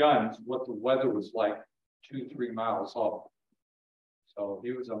the guns what the weather was like 2-3 miles off. So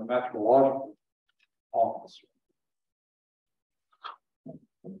he was a meteorological officer.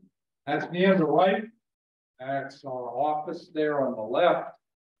 That's me on the right. That's our office there on the left.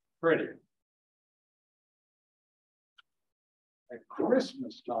 Pretty. At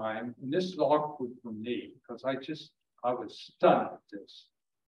Christmas time, and this is awkward for me because I was stunned at this.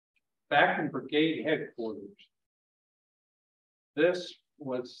 Back in brigade headquarters, this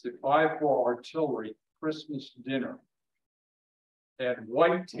was the 5-4 artillery Christmas dinner. They had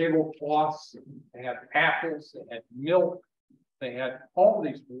white tablecloths, they had apples, they had milk, they had all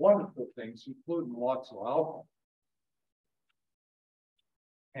these wonderful things, including lots of alcohol.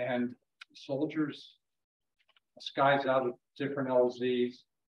 And soldiers, skies out of different LZs.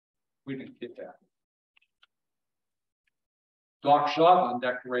 We didn't get that. Doc Shotland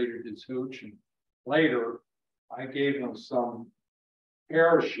decorated his hooch, and later I gave him some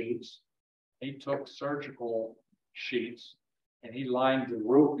parachutes. He took surgical sheets and he lined the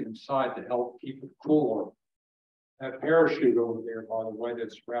roof inside to help keep it cooler. That parachute over there, by the way,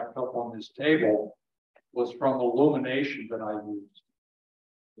 that's wrapped up on this table, was from illumination that I used.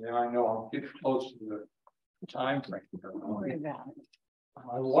 Yeah, I know, I'm getting close to the time frame. Don't worry about it.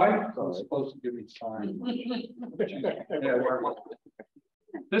 My wife was supposed to give me time.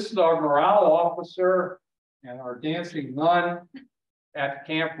 This is our morale officer and our dancing nun at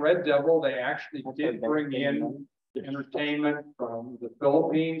Camp Red Devil. They actually did bring in entertainment from the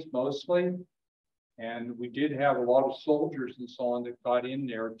Philippines mostly. And we did have a lot of soldiers and so on that got in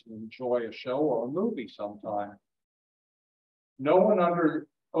there to enjoy a show or a movie sometime. No one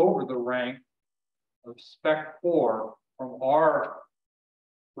over the rank of Spec 4 from our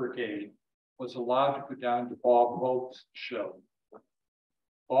brigade was allowed to go down to Bob Hope's show.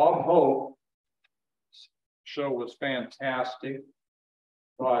 Bob Hope's show was fantastic,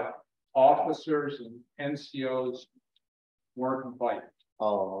 but officers and NCOs weren't invited.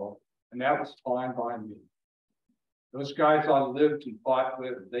 Oh. And that was fine by me. Those guys I lived and fought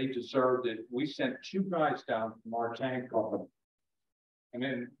with, they deserved it. We sent 2 guys down from our tank company. And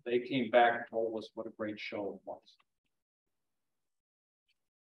then they came back and told us what a great show it was.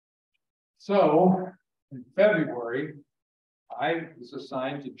 So in February, I was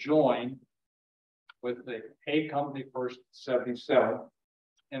assigned to join with the A Company 1st 77,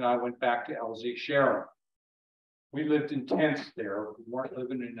 and I went back to LZ Sharon. We lived in tents there. We weren't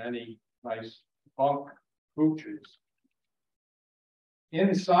living in any nice bunk hooches.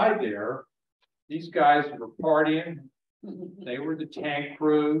 Inside there, these guys were partying. They were the tank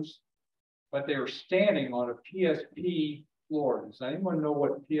crews, but they were standing on a PSP floor. Does anyone know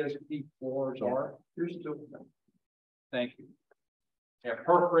what PSP floors are? Here's the thank you. Yeah,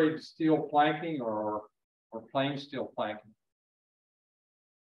 perforated steel planking or plain steel planking.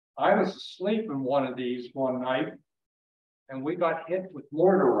 I was asleep in one of these one night, and we got hit with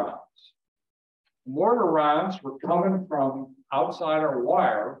mortar rounds. Mortar rounds were coming from outside our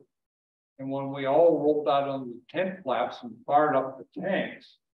wire, and when we all rolled out on the tent flaps and fired up the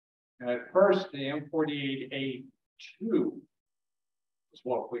tanks, and at first the M48A2 was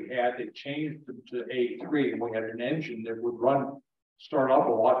what we had. They changed them to A3, and we had an engine that would start up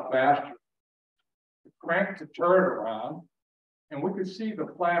a lot faster. We cranked the turret around, and we could see the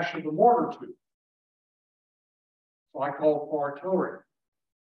flash of the mortar tube. So I called for artillery.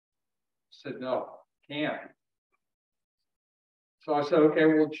 Said, no, can't. So I said, okay,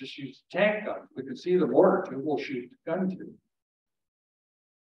 we'll just use the tank gun. We can see the mortar tube, we'll shoot the gun tube.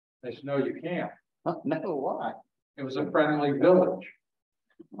 They said, no, you can't. No, why? It was a friendly village.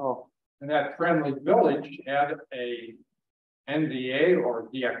 Oh. And that friendly village had a NVA or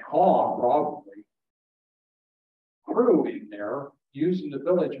Viet Cong, probably, crew in there using the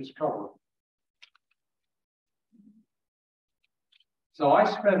village as cover. So I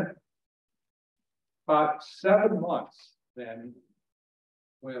spent about 7 months then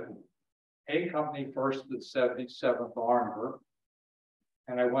with A Company 1st to the 77th Armor.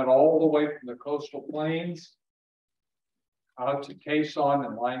 And I went all the way from the coastal plains out to Quezon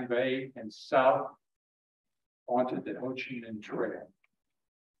and Line Bay and south onto the Ho Chi Minh Trail.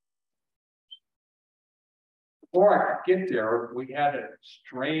 Before I could get there, we had a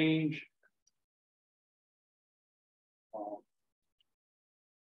strange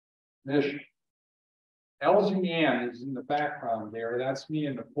mission. LZN is in the background there. That's me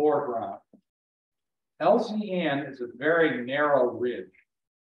in the foreground. LZN is a very narrow ridge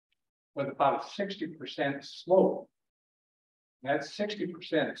with about a 60% slope. That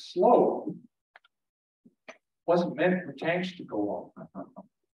 60% slope wasn't meant for tanks to go on.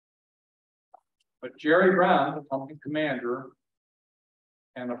 But Jerry Brown, the company commander,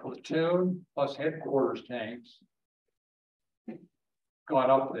 and a platoon plus headquarters tanks got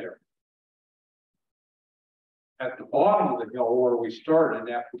up there. At the bottom of the hill where we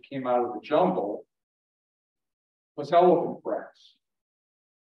started after we came out of the jungle was elephant grass.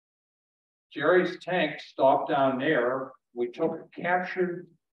 Jerry's tank stopped down there. We took a captured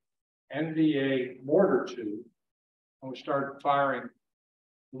NVA mortar tube and we started firing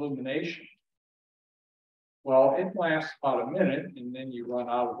illumination. Well, it lasts about a minute and then you run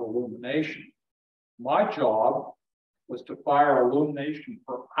out of illumination. My job was to fire illumination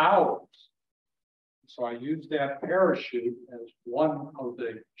for hours. So I used that parachute as one of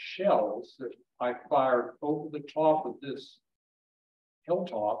the shells that I fired over the top of this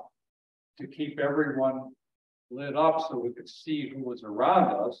hilltop to keep everyone lit up so we could see who was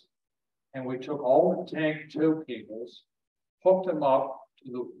around us. And we took all the tank tow cables, hooked them up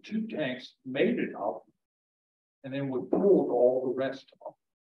to the two tanks, made it up, and then we pulled all the rest up.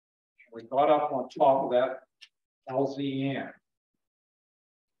 We got up on top of that LZN.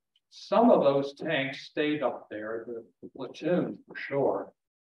 Some of those tanks stayed up there, the platoon for sure,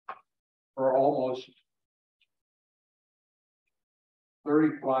 for almost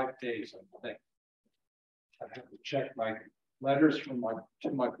 35 days, I think. I have to check my letters from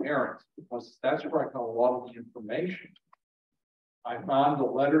to my parents because that's where I got a lot of the information. I found the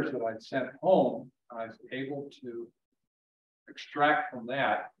letters that I'd sent home. I was able to extract from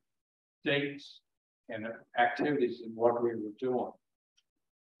that dates and activities and what we were doing.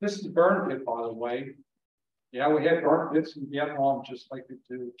 This is a burn pit, by the way. Yeah, we had burn pits in Vietnam just like we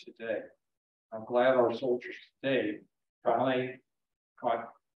do today. I'm glad our soldiers today finally got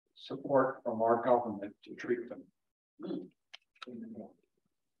support from our government to treat them.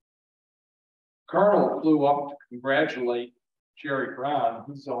 Colonel flew up to congratulate Jerry Brown,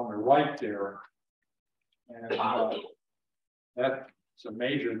 who's on the right there. And that's a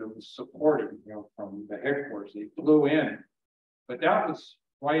major that was supporting, from the headquarters. He flew in, but that was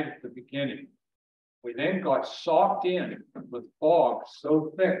right at the beginning. We then got socked in with fog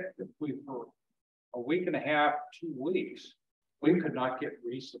so thick that we, for a week and a half, 2 weeks, we could not get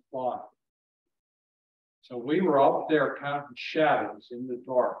resupplied. So we were up there counting shadows in the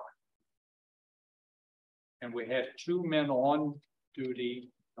dark. And we had 2 men on duty,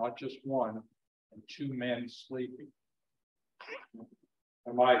 not just one, and 2 men sleeping.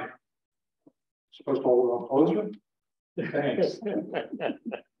 Am I supposed to hold on closer? Thanks.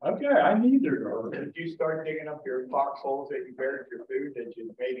 Okay, I need to. Did you start digging up your foxholes that you buried your food that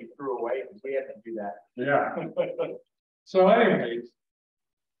you maybe threw away? Because we had to do that. Yeah. So anyways,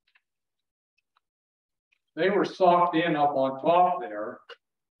 they were socked in up on top there.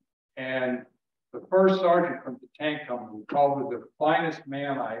 And the first sergeant from the tank company, probably the finest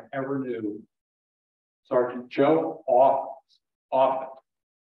man I ever knew, Sergeant Joe Offit.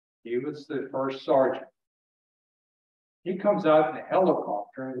 He was the first sergeant. He comes out in a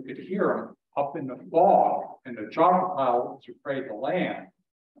helicopter and we could hear him up in the fog, and the chopper pilot was afraid to land.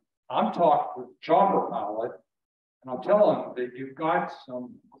 I'm talking to the chopper pilot, and I'm telling him that you've got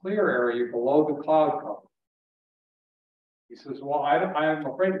some clear area below the cloud cover. He says, well, I'm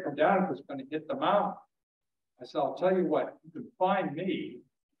afraid to come down because it's going to hit the mountain. I said, I'll tell you what, you can find me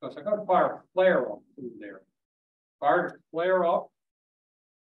because I got to fire a flare up through there. Fired a flare up,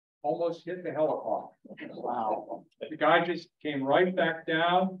 almost hit the helicopter. Wow. The guy just came right back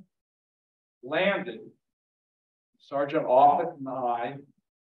down, landed. Sergeant Offit and I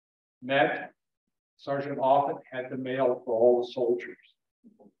met. Sergeant Offit had the mail for all the soldiers.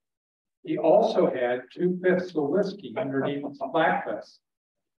 He also had 2 fifths of whiskey underneath his black vest.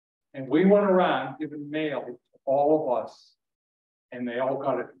 And we went around giving mail to all of us, and they all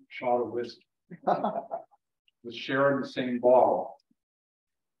got a shot of whiskey. Was sharing the same bottle.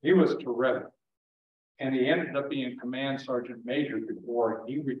 He was terrific. And he ended up being command sergeant major before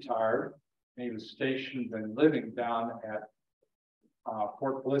he retired. And he was stationed and living down at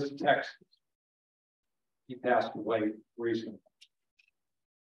Fort Bliss, Texas. He passed away recently.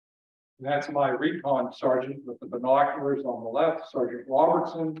 And that's my recon sergeant with the binoculars on the left, Sergeant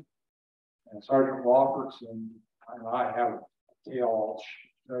Robertson. And Sergeant Robertson and I have a tale I'll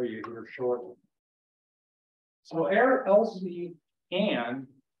show you here shortly. So Air LZ and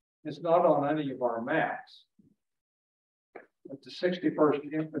is not on any of our maps. but the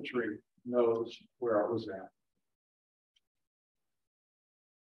 61st Infantry knows where I was at.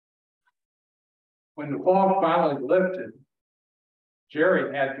 When the fog finally lifted,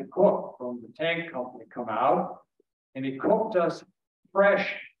 Jerry had the cook from the tank company come out, and he cooked us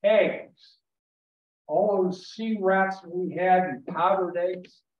fresh eggs. All those sea rats we had and powdered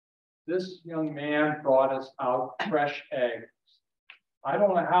eggs, this young man brought us out fresh eggs. I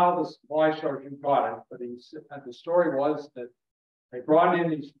don't know how the supply sergeant got it, but the story was that they brought in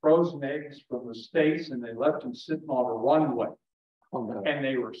these frozen eggs from the States and they left them sitting on the runway. Oh, no. And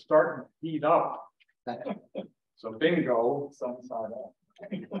they were starting to heat up. So bingo. Sun side up.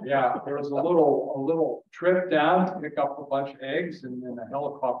 Yeah, there was a little trip down to pick up a bunch of eggs, and then a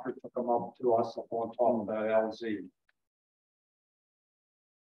helicopter took them up to us up on top of that LZ.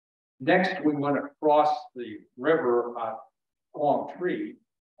 Next, we went across the river at Long Tree,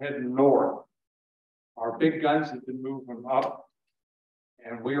 heading north. Our big guns had been moving up,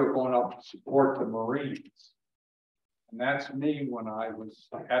 and we were going up to support the Marines. And that's me when I was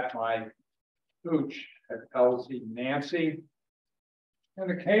at my hooch at LZ Nancy. And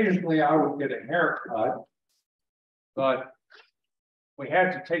occasionally I would get a haircut, but we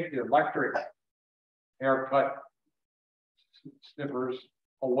had to take the electric haircut snippers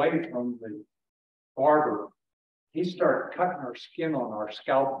away from the barber. He started cutting our skin on our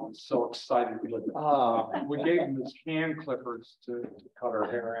scalp. He was so excited. We gave him his hand clippers to cut our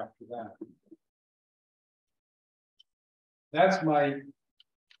hair after that. That's my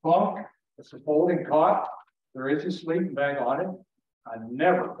bunk. It's a folding cot. There is a sleeping bag on it. I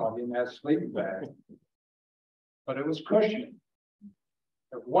never got in that sleeping bag, but it was cushioning.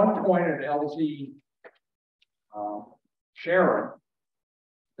 At one point at LZ Sharon,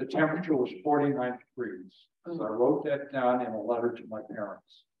 the temperature was 49 degrees. So I wrote that down in a letter to my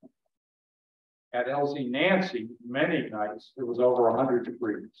parents. At LZ Nancy, many nights, it was over 100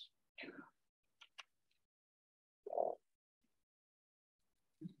 degrees.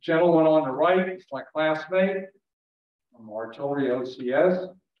 Gentleman on the right is my classmate from Artillery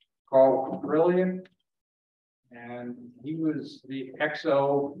OCS, Carl Cabrillion, and he was the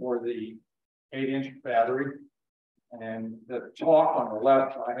XO for the 8-inch battery. And the talk on the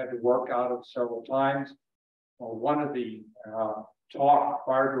left, I had to work out of several times. Well, one of the talk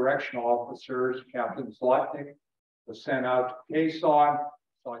fire direction officers, Captain Zlotnick, was sent out to Quezon,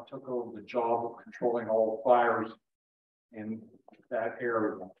 so I took over the job of controlling all the fires in that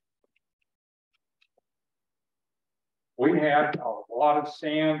area. We had a lot of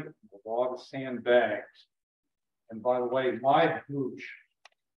sand, a lot of sandbags. And by the way, my hooch,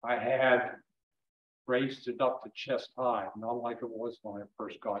 I had raised it up to chest high, not like it was when I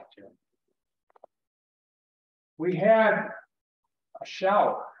first got there. We had a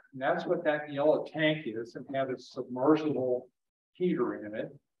shower, and that's what that yellow tank is. It had a submersible heater in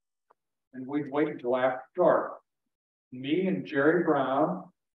it. And we'd wait until after dark. Me and Jerry Brown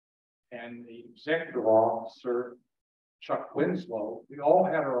and the executive officer, Chuck Winslow, we all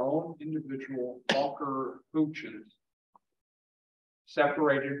had our own individual bunker hooches,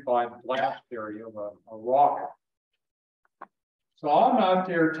 separated by the blast area of a rocket. So I'm out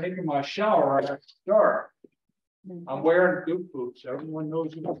there taking my shower after dark. I'm wearing goop boots. Everyone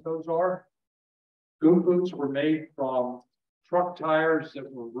knows what those are. Goop boots were made from truck tires that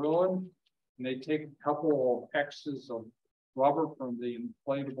were ruined, and they take a couple of X's of rubber from the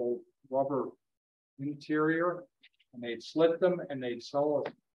inflatable rubber interior, and they'd slit them and they'd sell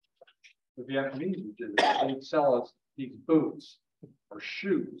us, the Vietnamese would do this, they'd sell us these boots or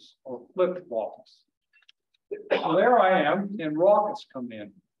shoes or flip-flops. So there I am, and rockets come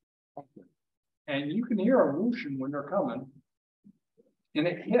in. And you can hear them whooshing when they're coming, and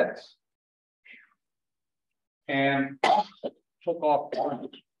it hits. And took off.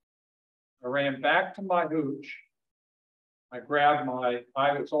 I ran back to my hooch. I grabbed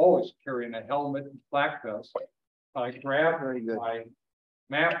I was always carrying a helmet and flak vest. I grabbed my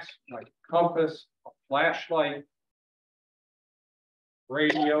maps, my compass, a flashlight,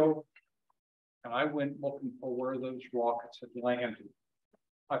 radio, and I went looking for where those rockets had landed.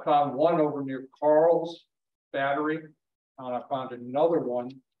 I found one over near Carl's battery, and I found another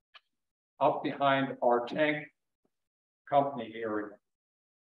one up behind our tank company area.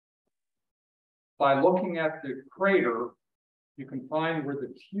 By looking at the crater, you can find where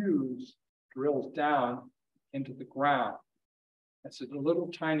the fuse drills down into the ground. It's a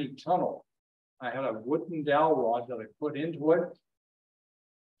little tiny tunnel. I had a wooden dowel rod that I put into it,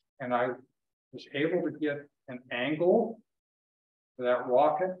 and I was able to get an angle for that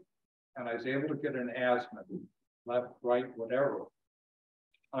rocket, and I was able to get an azimuth, left, right, whatever.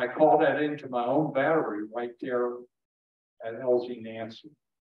 And I called that into my own battery right there at LG Nancy.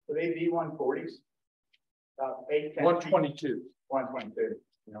 So they V140s? 810? 122. 122.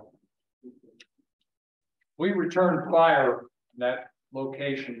 You know. We returned fire in that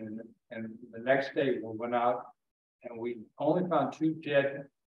location, and the next day we went out and we only found 2 dead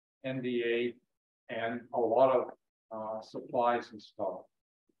NDA and a lot of supplies and stuff,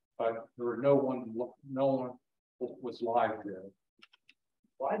 but there were no one was live there.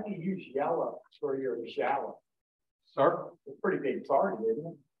 Why do you use yellow for your shower? Sir, It's a pretty big target, isn't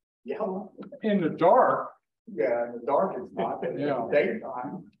it? Yellow? in the dark, Yeah, in the dark it's not, but in the Yeah.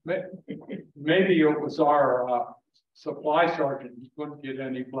 daytime. maybe it was our supply sergeant. He couldn't get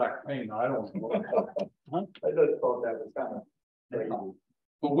any black paint. I don't know. I just thought that was kind of crazy.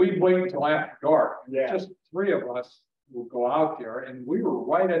 But we'd wait until after dark. Yeah. Just 3 of us would go out there, and we were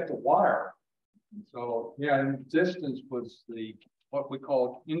right at the wire. So yeah, in the distance was what we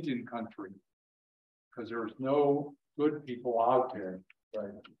called Indian country, because there was no good people out there.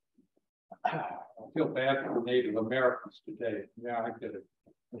 Right. I feel bad for Native Americans today. Yeah, I get it.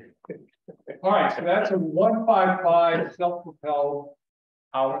 All right, so that's a 155 self-propelled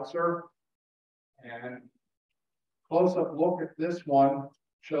howitzer. And close-up look at this one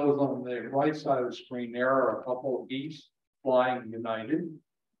shows on the right side of the screen there are a couple of geese flying united.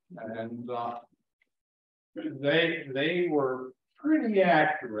 And they were pretty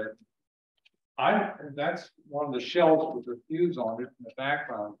accurate. That's one of the shells with the fuse on it in the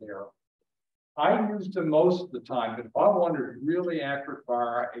background there. I used them most of the time, but if I wanted really accurate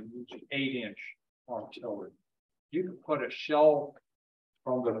fire, I used 8-inch artillery. You could put a shell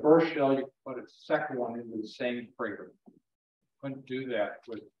from the first shell, you could put a second one into the same crater. Couldn't do that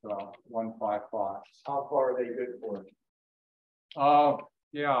with 155s. How far are they good for?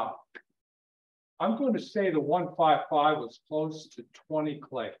 Yeah. I'm going to say the 155 was close to 20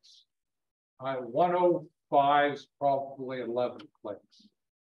 clicks. 105 is probably 11 clicks.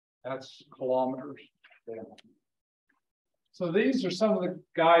 That's kilometers. Yeah. So these are some of the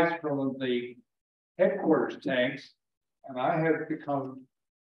guys from the headquarters tanks, and I have become,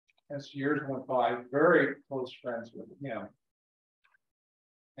 as years went by, very close friends with him.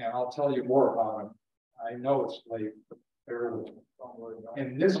 And I'll tell you more about him. I know it's late, but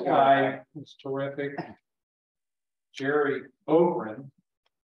and this guy was terrific. Jerry Ogren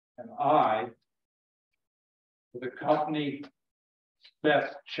and I were the company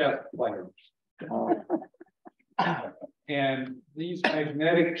best chess players. And these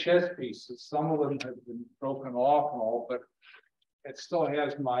magnetic chess pieces, some of them have been broken off and all, but it still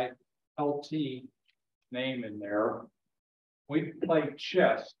has my LT name in there. We played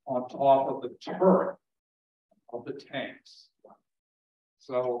chess on top of the turret of the tanks.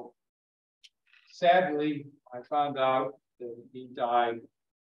 So sadly, I found out that he died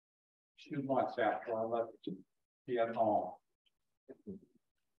 2 months after I left Vietnam.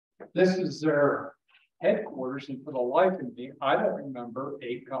 This is their headquarters, and for the life of me, I don't remember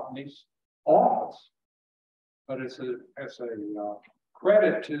a company's office. But it's a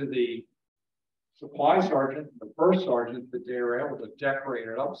credit to the supply sergeant, the first sergeant, that they were able to decorate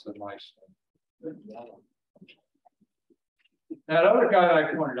it up so nicely. That other guy that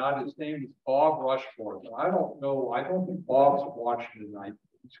I pointed out, his name is Bob Rushforth. I don't know, I don't think Bob's watching tonight.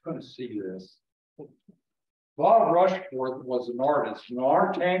 He's going to see this. Bob Rushforth was an artist. In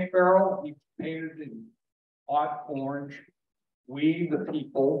our tank barrel, he painted in hot orange, we the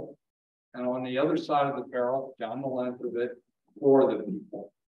people, and on the other side of the barrel, down the length of it, for the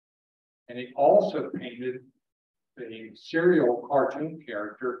people. And he also painted the serial cartoon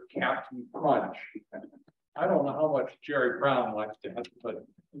character, Captain Crunch. I don't know how much Jerry Brown liked that, but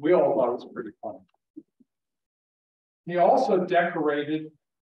we all thought it was pretty funny. He also decorated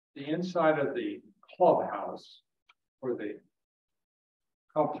the inside of the clubhouse for the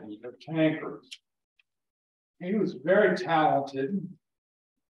company of tankers. He was very talented,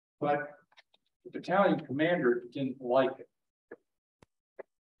 but the battalion commander didn't like it.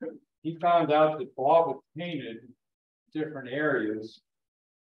 He found out that Bob had painted different areas,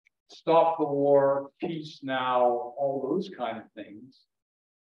 Stop the War, Peace Now, all those kind of things.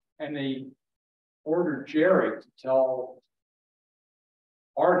 And they ordered Jerry to tell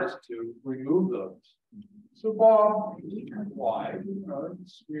artists to remove those. So Bob, he complied,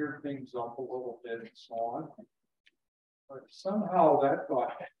 smeared things up a little bit and so on. But somehow that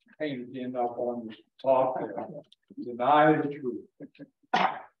got painted in up on the top there. Deny the truth.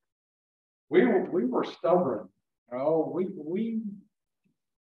 We were stubborn. You know, we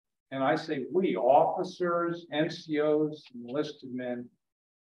and I say we, officers, NCOs, enlisted men,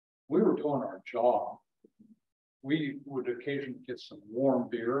 we were doing our job. We would occasionally get some warm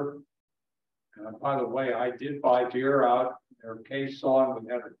beer By the way, I did buy beer out, their case on,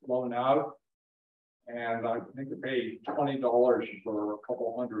 we had it blown out. And I think I paid $20 for a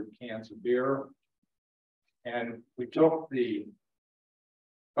couple hundred cans of beer. And we took the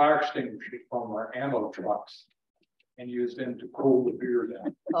fire extinguishers from our ammo trucks and used them to cool the beer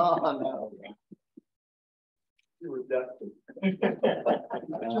down. Oh, no. You were destined.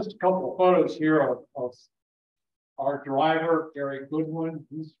 Just a couple of photos here of our driver, Gary Goodwin,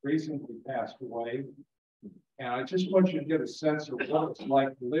 who's recently passed away. And I just want you to get a sense of what it's like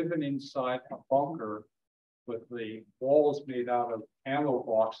living inside a bunker with the walls made out of ammo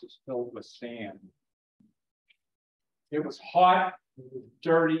boxes filled with sand. It was hot, it was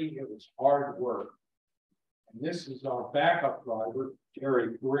dirty, it was hard work. And this is our backup driver,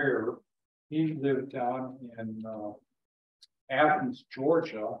 Terry Greer. He lived down in Athens,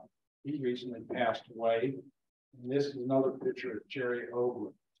 Georgia. He recently passed away. And this is another picture of Jerry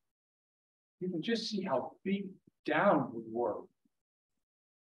Ogren. You can just see how beat down we were.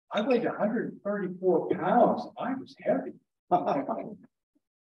 I weighed 134 pounds. I was heavy.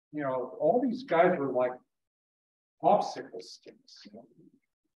 You know, all these guys were like popsicle sticks.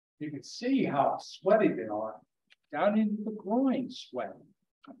 You can see how sweaty they are, down into the groin sweat.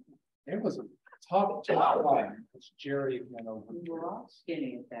 It was a tough time because Jerry went over. We were all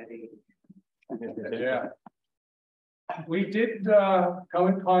skinny at that age. Yeah. We did come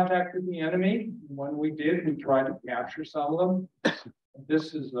in contact with the enemy. When we did, we tried to capture some of them.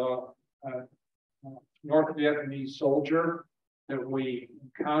 This is a North Vietnamese soldier that we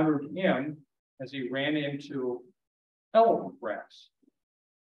encountered him as he ran into elephant grass.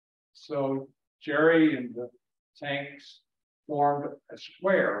 So Jerry and the tanks formed a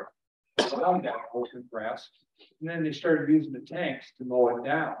square around that elephant grass, and then they started using the tanks to mow it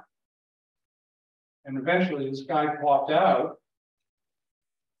down. And eventually this guy popped out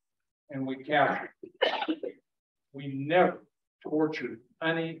and we captured him. We never tortured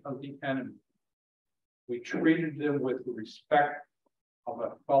any of the enemy. We treated them with the respect of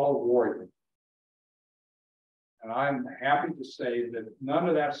a fellow warrior. And I'm happy to say that none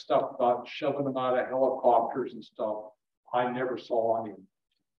of that stuff about shoving them out of helicopters and stuff, I never saw any.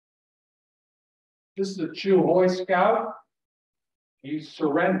 This is a Chew Hoy Scout. He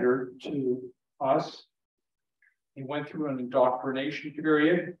surrendered to us. He went through an indoctrination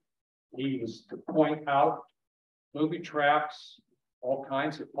period. He was to point out booby traps, all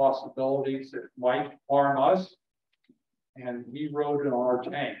kinds of possibilities that might harm us. And he rode in our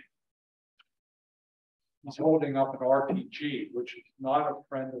tank. He's holding up an RPG, which is not a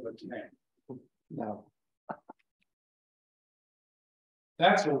friend of a tank. No.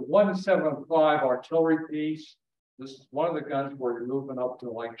 That's a 175 artillery piece. This is one of the guns where you're moving up to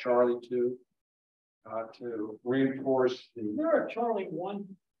like Charlie 2 to reinforce the. Is there a Charlie 1?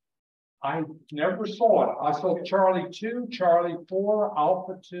 I never saw it. I saw Charlie 2, Charlie 4,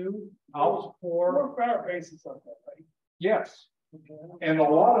 Alpha 2, Alpha 4. More fire bases up there, right? Yes. Okay. And a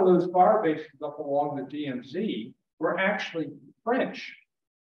lot of those fire bases up along the DMZ were actually French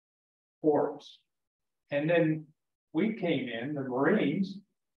forts. And then we came in, the Marines,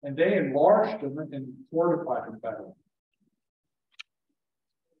 and they enlarged them and fortified them better.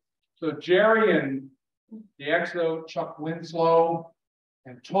 So Jerry and the XO, Chuck Winslow,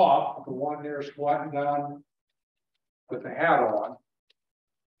 and Top, the one there squatting down with the hat on,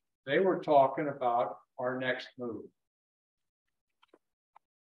 they were talking about our next move.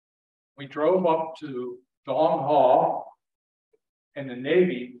 We drove up to Dong Ha, and the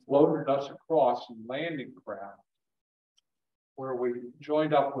Navy floated us across in landing craft, where we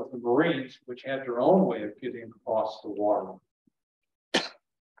joined up with the Marines, which had their own way of getting across the water.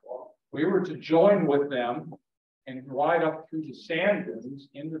 We were to join with them and ride up through the sand dunes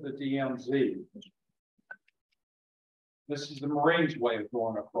into the DMZ. This is the Marines' way of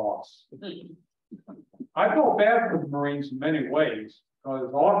going across. I feel bad for the Marines in many ways,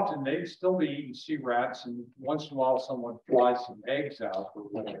 because often they'd still be eating sea rats, and once in a while someone flies some eggs out.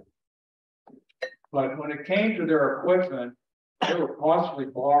 But when it came to their equipment, they were constantly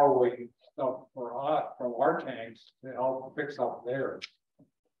borrowing stuff from our tanks to help fix up theirs.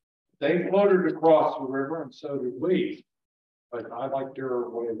 They floated across the river, and so did we. But I like their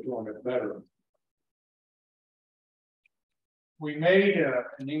way of doing it better. We made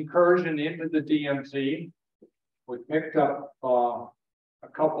an incursion into the DMZ. We picked up a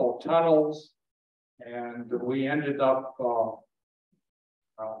couple of tunnels, and we ended up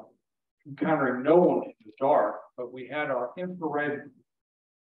encountering no one in the dark, but we had our infrared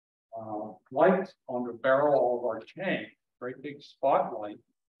light on the barrel of our tank, very big spotlight,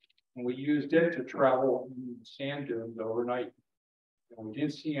 and we used it to travel in the sand dunes overnight. And we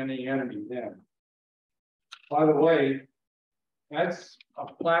didn't see any enemy then. By the way, that's a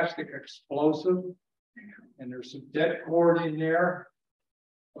plastic explosive, and there's some dead cord in there.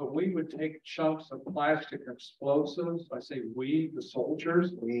 But we would take chunks of plastic explosives. I say we, the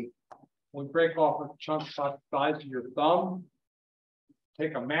soldiers, we break off a chunk about the size of your thumb,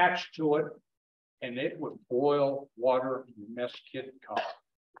 take a match to it, and it would boil water in the mess kit cup.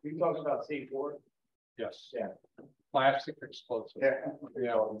 You talking about C4? Yes. Yeah. Plastic explosive.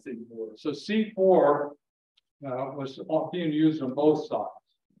 Yeah. So C4 was being used on both sides.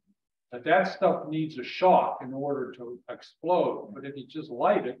 But that stuff needs a shock in order to explode. But if you just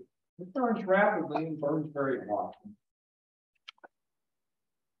light it, it burns rapidly and burns very hot.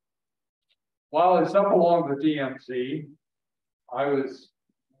 While I was up along the DMZ, I was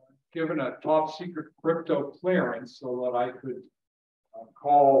given a top secret crypto clearance so that I could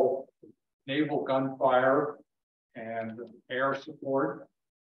call naval gunfire and air support.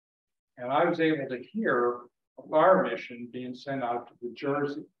 And I was able to hear a fire mission being sent out to New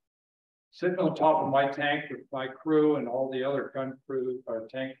Jersey. Sitting on top of my tank with my crew and all the other gun crews or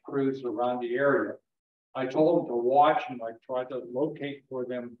tank crews around the area, I told them to watch and I tried to locate for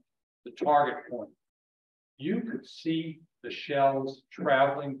them the target point. You could see the shells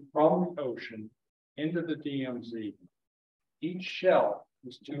traveling from the ocean into the DMZ. Each shell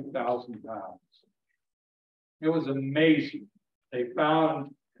was 2,000 pounds. It was amazing. They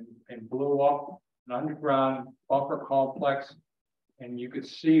found and blew up an underground bunker complex, and you could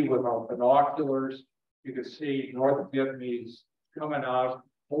see with our binoculars, you could see North Vietnamese coming out,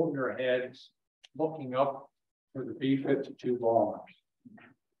 holding their heads, looking up for the B-52 bombers.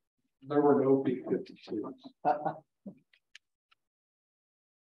 There were no B-52s.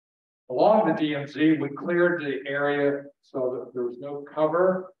 Along the DMZ, we cleared the area so that there was no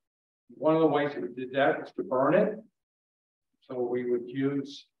cover. One of the ways we did that was to burn it. So we would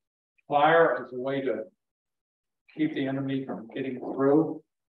use fire as a way to keep the enemy from getting through.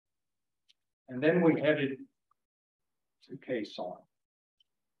 And then we headed to Quezon.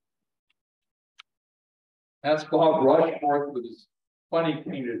 That's Bob Rushforth with his funny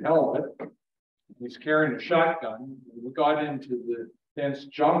painted helmet. He's carrying a shotgun. When we got into the dense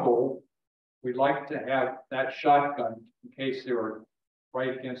jungle, we like to have that shotgun in case they were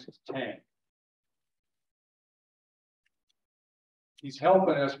right against the tank. He's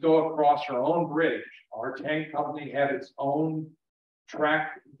helping us go across our own bridge. Our tank company had its own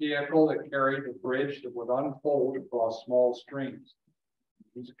track vehicle that carried a bridge that would unfold across small streams.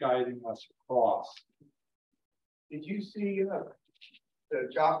 He's guiding us across. Did you see the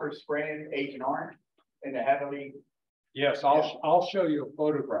chopper spraying Agent Orange in the heavily? Yes, I'll show you a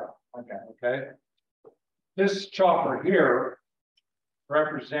photograph. Okay. Okay. This chopper here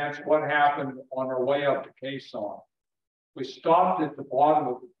represents what happened on our way up to Quezon. We stopped at the bottom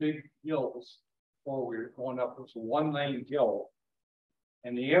of the big hills before we were going up. It was a one-lane hill,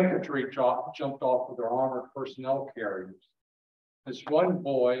 and the infantry jumped off with their armored personnel carriers. This one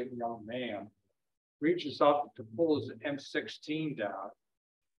boy, young man, reaches up to pull his M16 down,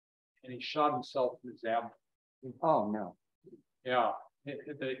 and he shot himself in his abdomen. Oh, no. Yeah,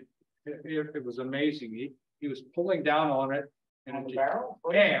 it was amazing. He was pulling down on it, and On it the just, barrel?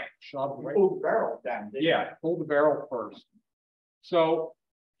 bam, shot You right. pulled the barrel down, didn't you? Yeah, pulled the barrel first. So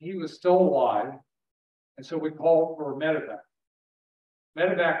he was still alive, and so we called for a medevac.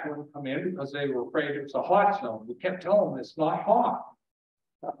 Medevac wouldn't come in because they were afraid it was a hot zone. We kept telling them it's not hot.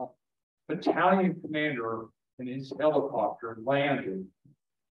 Battalion commander in his helicopter landed, and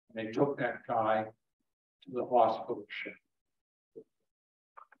they took that guy to the hospital ship.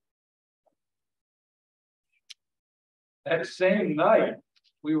 That same night,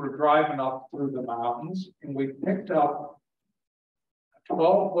 we were driving up through the mountains, and we picked up a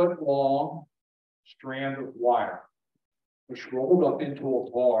 12-foot long strand of wire, which rolled up into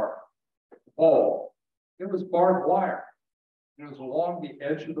a ball. It was barbed wire. It was along the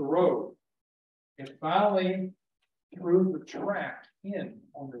edge of the road. It finally threw the track in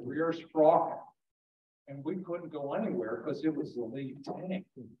on the rear sprocket, and we couldn't go anywhere because it was the lead tank.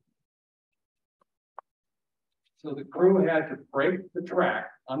 So the crew had to break the track,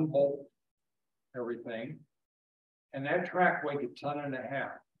 unbolt everything, and that track weighed 1.5 tons.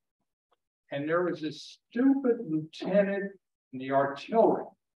 And there was this stupid lieutenant in the artillery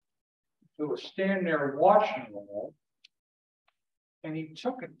who was standing there watching it all, and he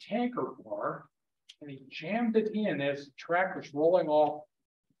took a tanker bar and he jammed it in as the track was rolling off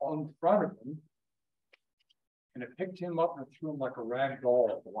on front of him, and it picked him up and threw him like a rag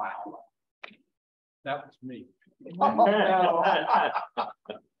doll. Wow. That was me.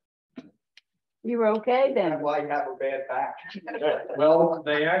 You You're okay then. That's why you have a bad back. Well,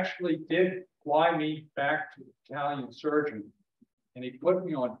 they actually did fly me back to the Italian surgeon, and he put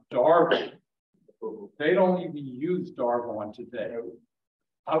me on Darvon. They don't even use Darvon today.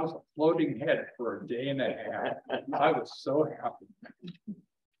 I was a floating head for a day and a half. I was so happy.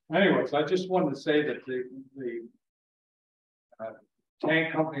 Anyways, I just wanted to say that the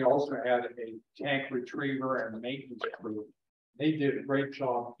tank company also had a tank retriever and maintenance crew. They did a great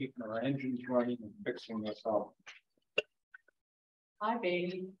job keeping our engines running and fixing this up. Hi,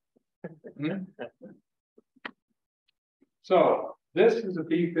 baby. So this is a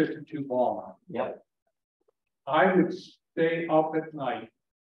B-52 bomber. Yep. I would stay up at night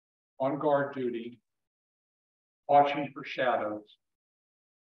on guard duty, watching for shadows.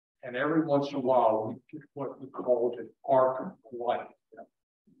 And every once in a while, we get what we called an arc light.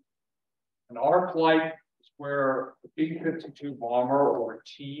 An arc light is where the B-52 bomber or a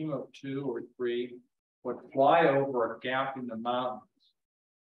team of 2 or 3 would fly over a gap in the mountains,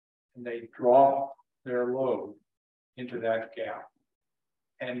 and they drop their load into that gap.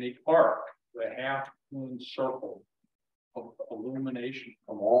 And the arc, the half-moon circle of illumination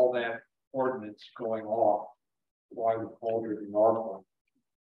from all that ordnance going off, why we called it an arc light.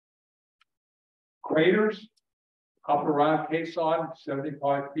 Craters up around Quezon,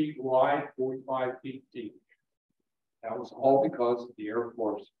 75 feet wide, 45 feet deep. That was all because the Air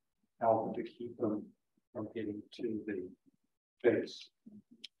Force helped to keep them from getting to the base.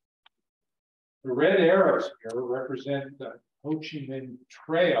 The red arrows here represent the Ho Chi Minh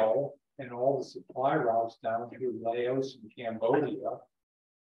Trail and all the supply routes down through Laos and Cambodia.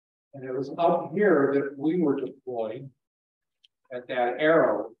 And it was up here that we were deployed at that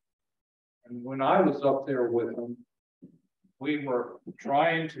arrow. And when I was up there with them, we were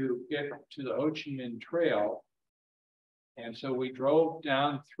trying to get to the Ho Chi Minh Trail. And so we drove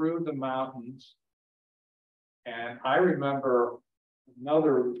down through the mountains. And I remember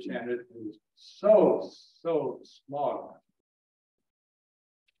another lieutenant who was so smug.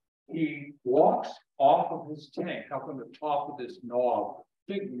 He walks off of his tank up on the top of this knob,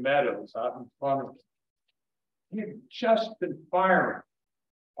 big meadows out in front of him. He had just been firing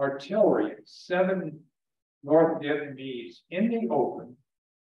artillery at 7 North Vietnamese in the open,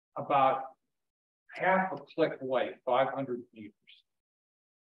 about half a click away, 500 meters.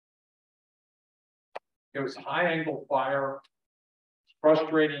 It was high angle fire. It's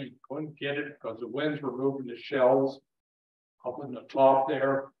frustrating, you couldn't get it because the winds were moving the shells up in the top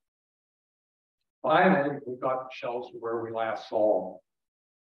there. Finally, we got the shells to where we last saw them.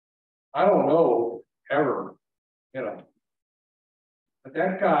 I don't know ever, but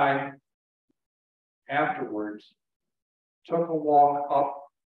that guy afterwards took a walk up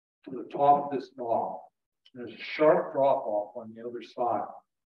to the top of this knob. There's a sharp drop off on the other side.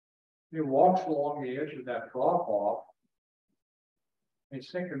 He walks along the edge of that drop off. And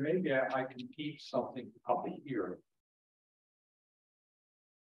he's thinking, maybe I can eat something up here.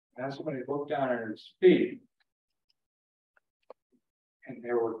 That's when he looked down at his feet. And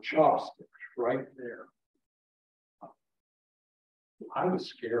there were chopsticks right there. I was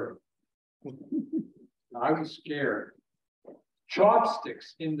scared. I was scared.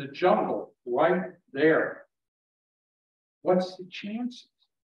 Chopsticks in the jungle right there. What's the chances?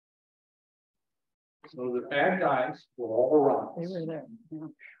 So the bad guys were all around us. They were there. Yeah.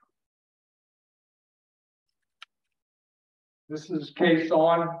 This is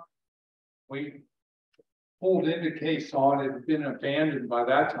Quezon. We pulled into Quezon. It had been abandoned by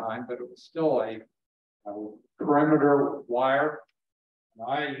that time, but it was still a perimeter with wire. And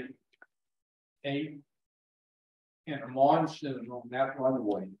I ate in a monsoon on that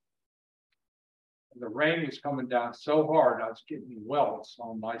runway. And the rain was coming down so hard, I was getting welts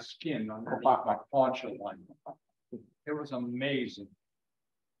on my skin underneath my poncho line. It was amazing.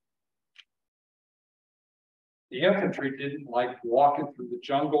 The infantry didn't like walking through the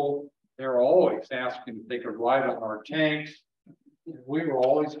jungle. They were always asking if they could ride on our tanks. We were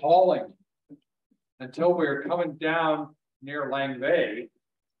always hauling until we were coming down near Lang Bay.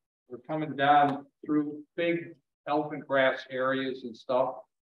 We're coming down through big elephant grass areas and stuff.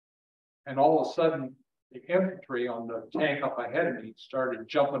 And all of a sudden, the infantry on the tank up ahead of me started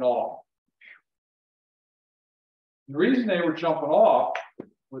jumping off. The reason they were jumping off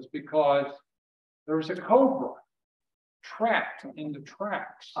was because there was a cobra trapped in the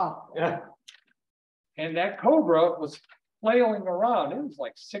tracks. Oh. Yeah. And that cobra was flailing around. It was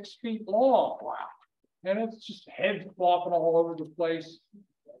like 6 feet long. Wow. And it's just heads flopping all over the place.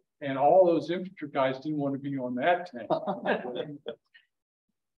 And all those infantry guys didn't want to be on that tank.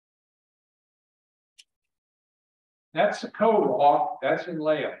 That's the Cobra, that's in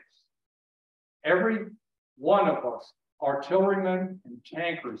Laos. every one of us, artillerymen and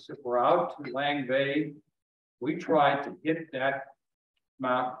tankers that were out to Lang Bay, we tried to hit that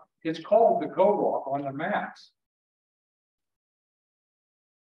mount. It's called the Kodok on the maps.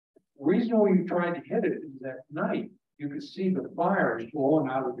 The reason we tried to hit it is at night, you could see the fires blowing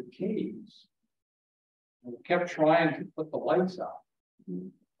out of the caves. And we kept trying to put the lights out.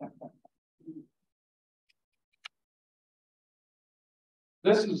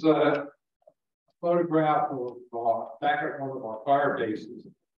 This is a photograph of back at one of our fire bases.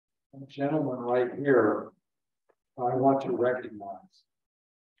 A gentleman right here, I want to recognize.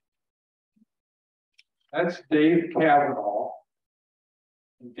 That's Dave Cavanaugh.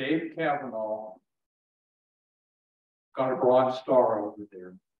 And Dave Cavanaugh got a Bronze Star over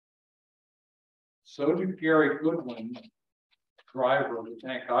there. So did Gary Goodwin, driver of the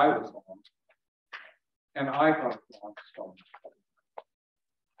tank I was on. And I got a Bronze Star.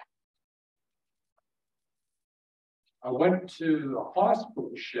 I went to the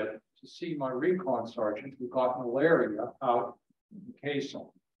hospital ship to see my recon sergeant who got malaria out in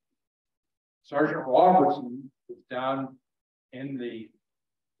Quezon. Sergeant Robertson was down in the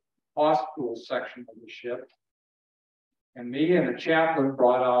hospital section of the ship. And me and the chaplain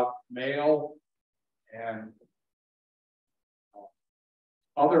brought out mail and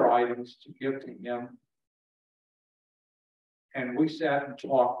other items to give to him. And we sat and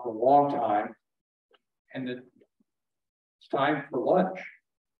talked for a long time. And it's time for lunch.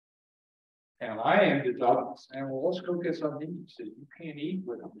 And I ended up saying, well, let's go get something to eat. He said, you can't eat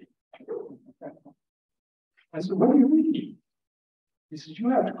with me. I said, what do you mean? He says, you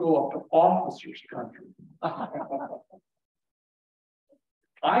have to go up to officers' country.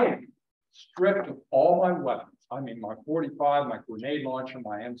 I am stripped of all my weapons. I mean, my 45, my grenade launcher,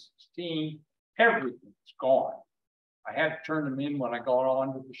 my M16, everything's gone. I had to turn them in when I got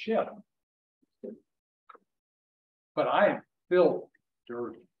onto the ship. But I am filthy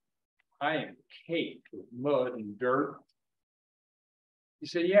dirty. I am caked with mud and dirt. He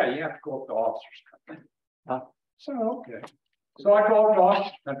said, yeah, you have to go up to officers' country. So, okay. So I go up to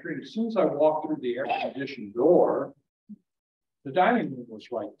officers' country, and as soon as I walked through the air-conditioned door, the dining room was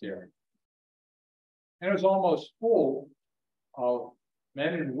right there. And it was almost full of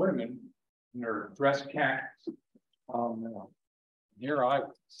men and women in their dress khakis. Oh, no. Here I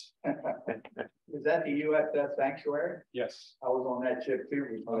was. Is that the USS Sanctuary? Yes. I was on that ship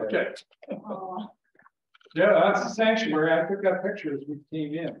too. Okay. Yeah, that's the Sanctuary. I took that picture as we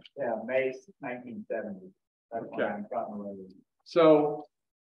came in. Yeah, May 1970. That's when I got malaria. So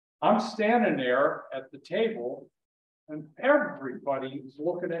I'm standing there at the table and everybody was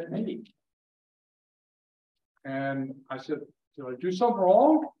looking at me. And I said, did I do something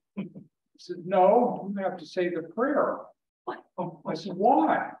wrong? He said, no, you have to say the prayer. I said,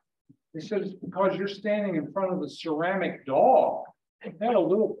 why? He said, it's because you're standing in front of the ceramic dog. They had a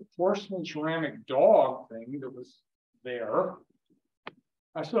little porcelain ceramic dog thing that was there.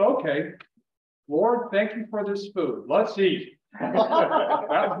 I said, okay, Lord, thank you for this food. Let's eat. That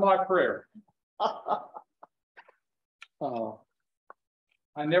was my prayer.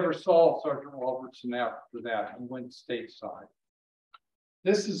 I never saw Sergeant Robertson after that. He went stateside.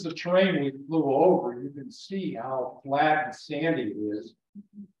 This is the terrain we flew over. You can see how flat and sandy it is.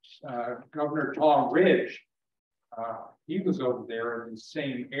 Governor Tom Ridge, he was over there in the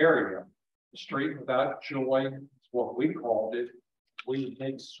same area. The Street Without Joy is what we called it. We would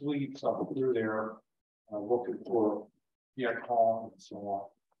take sweeps up through there, looking for Viet Cong and so on.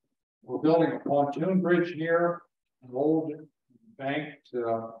 We're building a pontoon bridge here, an old banked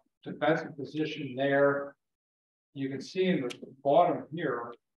defensive position there. You can see in the bottom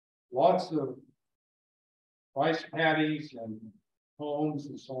here, lots of rice paddies and homes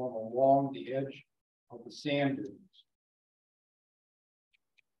and so on along the edge of the sand dunes.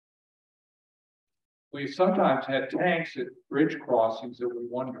 We sometimes had tanks at bridge crossings that we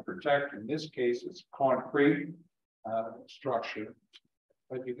wanted to protect. In this case, it's concrete structure.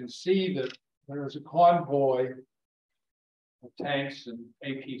 But you can see that there's a convoy of tanks and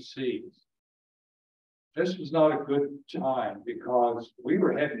APCs. This was not a good time because we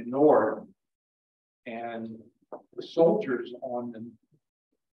were heading north and the soldiers on them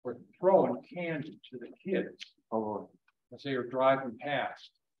were throwing cans to the kids as they were driving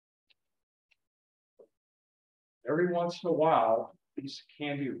past. Every once in a while, a piece of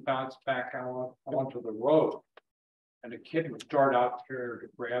candy would bounce back out onto the road and a kid would start out there to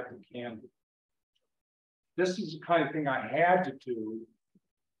grab the candy. This is the kind of thing I had to do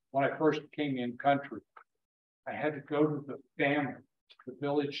when I first came in country. I had to go to the family, the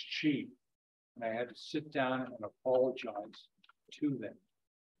village chief, and I had to sit down and apologize to them.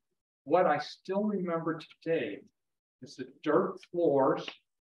 what I still remember today is the dirt floors,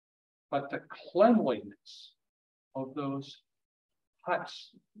 but the cleanliness of those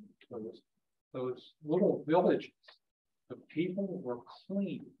huts, those little villages. The people were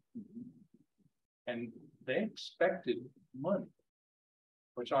clean, and they expected money,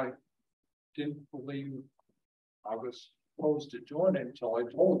 which I didn't believe I was opposed to doing it until I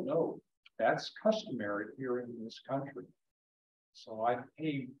told no, that's customary here in this country. So I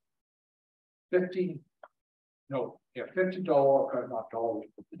paid $50, not dollars,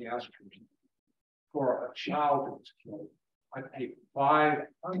 but piastres for a child who was killed. I paid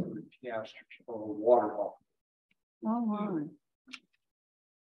 500 piastres for a water bottle. Oh, my.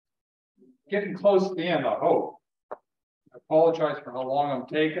 Getting close to the end, I hope. I apologize for how long I'm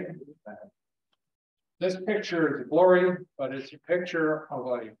taking. This picture is blurry, but it's a picture of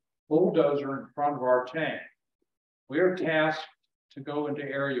a bulldozer in front of our tank. We are tasked to go into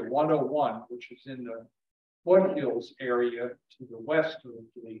area 101, which is in the foothills area to the west of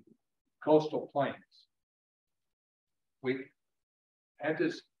the coastal plains. We had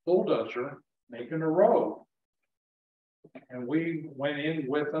this bulldozer making a road. And we went in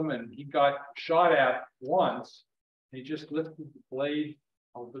with him, and he got shot at once. He just lifted the blade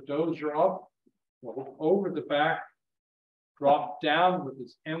of the dozer up, over the back, dropped down with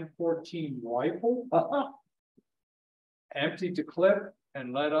his M14 rifle, emptied the clip,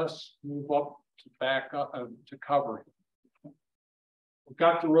 and let us move up to back up to cover him. We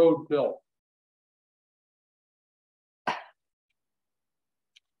got the road built.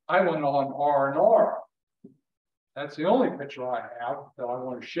 I went on R&R. That's the only picture I have that I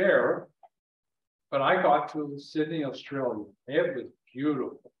want to share. But I got to Sydney, Australia. It was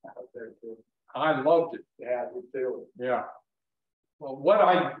beautiful out there. I loved it. Yeah, me too. Yeah. Well, what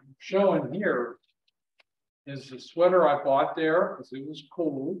I'm showing here is the sweater I bought there because it was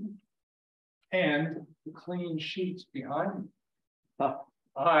cold, and the clean sheets behind me. Huh.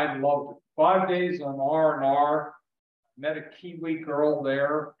 I loved it. 5 days on R&R. Met a Kiwi girl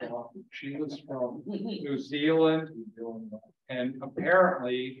there. She was from New Zealand, and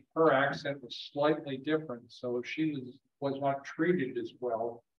apparently her accent was slightly different, so she was not treated as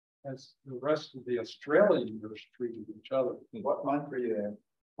well as the rest of the Australians treated each other. What month were you there?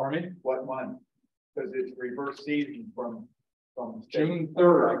 Pardon me? What month? Because it's reverse season from June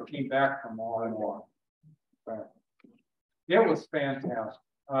 3rd, I came back from R&R. It was fantastic.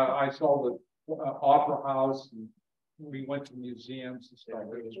 I saw the opera house, and we went to museums and stuff.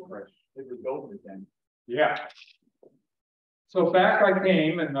 It was great. It was built again. Yeah. So back I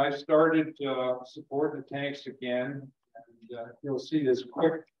came, and I started supporting the tanks again. And you'll see this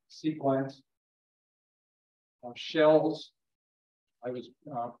quick sequence of shells. I was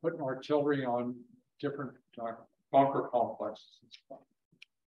putting artillery on different bunker complexes and stuff.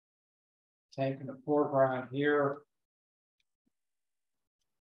 Tank in the foreground here.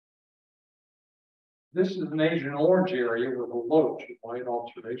 This is an Agent Orange area with a Loach, a white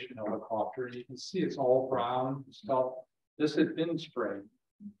observation helicopter. And you can see it's all brown and stuff. This had been sprayed.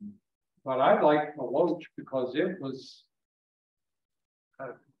 But I liked the Loach because it was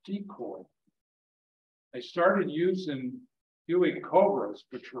a decoy. They started using Huey Cobras,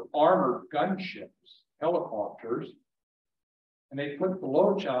 which were armored gunships, helicopters, and they put the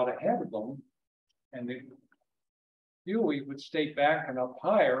Loach out ahead of them, and the Huey would stay back and up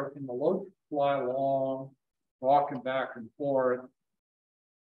higher, and the Loach would fly along, rocking back and forth.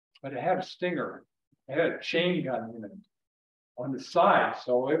 But it had a stinger. It had a chain gun in it on the side,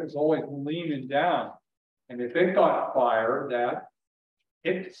 so it was always leaning down. And if it got fired, that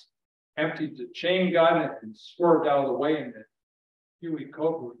it emptied the chain gun and swerved out of the way, and the Huey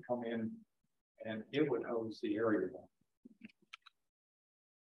Cobra would come in, and it would hose the area down.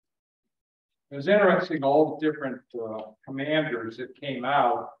 It was interesting, all the different commanders that came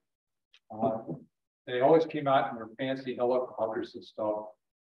out. They always came out in their fancy helicopters and stuff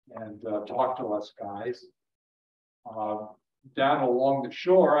and talked to us guys. Down along the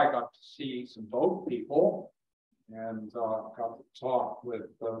shore, I got to see some boat people and got to talk with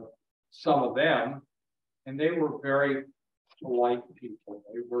some of them. And they were very polite people.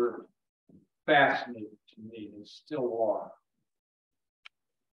 They were fascinating to me, and still are.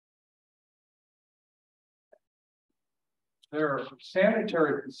 Their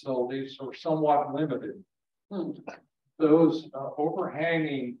sanitary facilities are somewhat limited. Those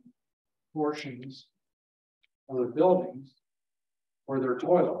overhanging portions of the buildings were their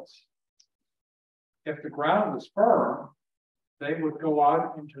toilets. If the ground was firm, they would go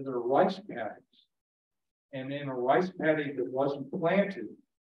out into their rice paddies. And in a rice paddy that wasn't planted,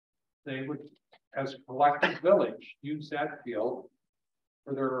 they would, as a collective village, use that field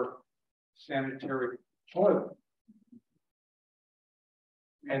for their sanitary toilet.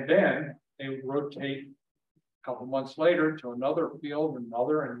 And then they would rotate a couple months later to another field, and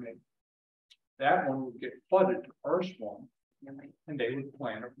that one would get flooded, the first one, and they would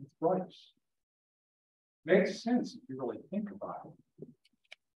plant it with rice. Makes sense if you really think about it.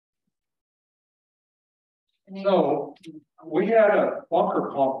 So we had a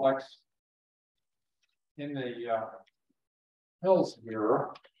bunker complex in the hills here.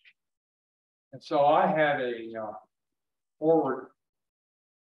 And so I had a forward,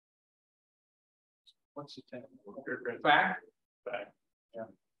 what's the thing? Yeah.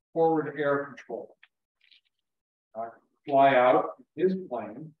 Forward air control. I fly out his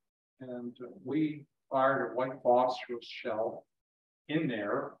plane, and we fired a white phosphorus shell in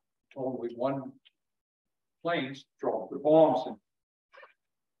there. Told we won planes, dropped the bombs in.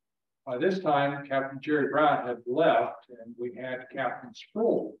 By this time, Captain Jerry Brown had left, and we had Captain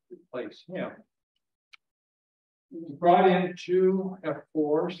Sproul replace him. We brought in 2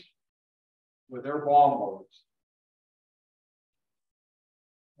 F4s with their bomb loads.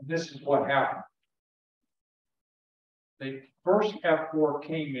 And this is what happened. The first F4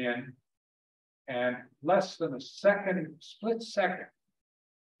 came in, and less than a split second,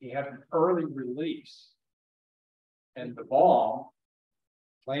 he had an early release. And the bomb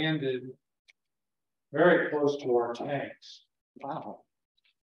landed very close to our tanks. Wow.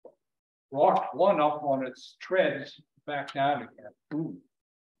 Rocked one up on its treads, back down again.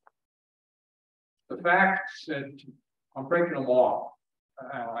 The fact said, I'm breaking them off.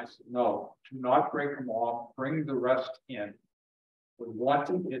 I said, no, do not break them off. Bring the rest in. We want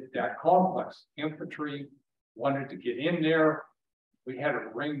to hit that complex. Infantry wanted to get in there. We had a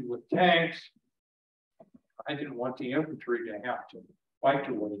ring with tanks. I didn't want the infantry to have to fight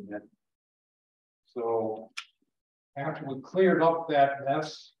their way in. So after we cleared up that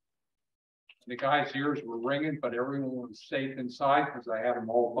mess, the guys' ears were ringing, but everyone was safe inside because I had them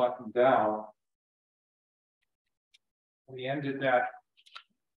all buttoned down. We ended that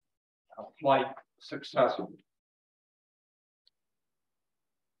flight successfully.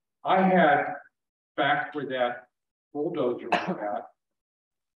 I had, back where that bulldozer was at,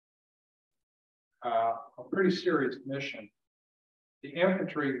 a pretty serious mission. The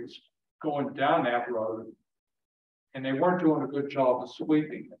infantry was going down that road, and they weren't doing a good job of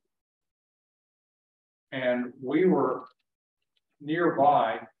sweeping it. And we were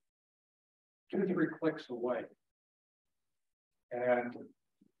nearby, 2-3 clicks away. And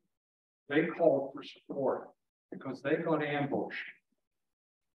they called for support because they got ambushed.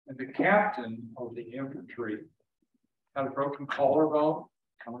 And the captain of the infantry had a broken collarbone.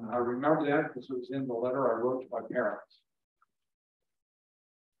 I remember that because it was in the letter I wrote to my parents.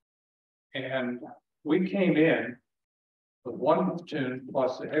 And we came in with 1 platoon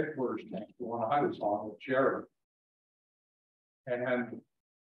plus the headquarters tank, the one I was on with Jerry. And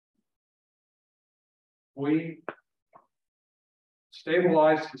we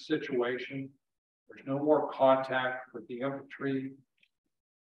stabilized the situation. There's no more contact with the infantry.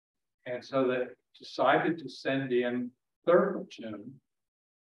 And so they decided to send in 3rd platoon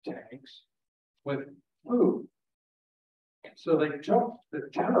tanks with food. So they took the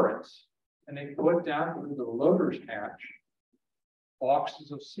turrets and they put down through the loader's hatch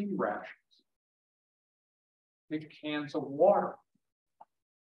boxes of sea rations, big cans of water.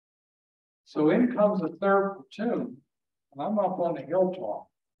 So in comes the 3rd platoon, and I'm up on the hilltop.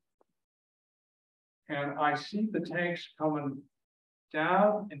 And I see the tanks coming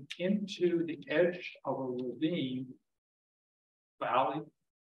down and into the edge of a ravine valley.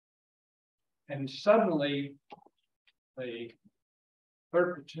 And suddenly the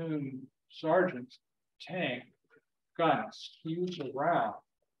 3rd platoon sergeant's tank gun skews around.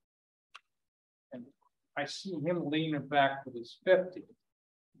 And I see him leaning back with his 50.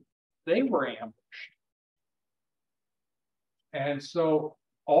 They were ambushed. And so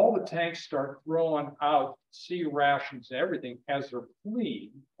all the tanks start throwing out sea rations and everything as they're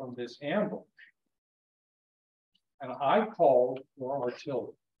fleeing from this ambush. And I called for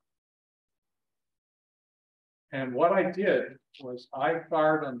artillery. And what I did was I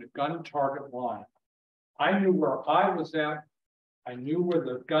fired on the gun target line. I knew where I was at. I knew where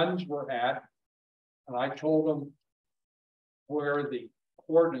the guns were at. And I told them where the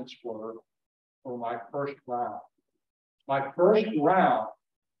coordinates were for my first round. My first round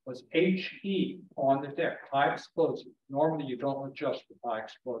was HE on the deck, high explosive. Normally you don't adjust with high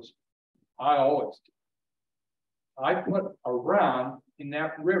explosive. I always do. I put a round in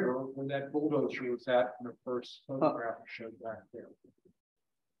that river where that bulldozer was at in the first photograph I showed back there.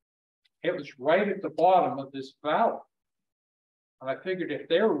 It was right at the bottom of this valley. And I figured if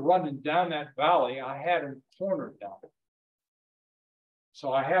they were running down that valley, I had them cornered down.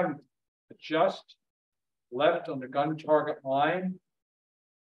 So I have them adjust left on the gun target line,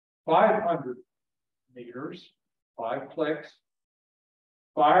 500 meters, 5 clicks,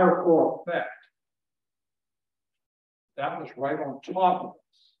 fire for effect. That was right on top of us.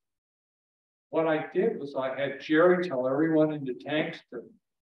 What I did was I had Jerry tell everyone in the tanks to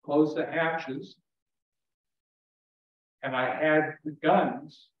close the hatches. And I had the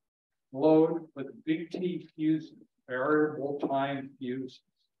guns load with big T fuses, variable time fuses.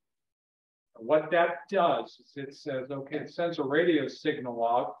 And what that does is it says, okay, it sends a radio signal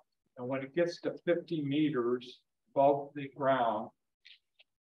out. And when it gets to 50 meters above the ground,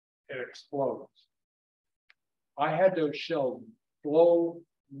 it explodes. I had those shells blow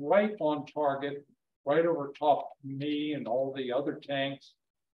right on target, right over top of me and all the other tanks,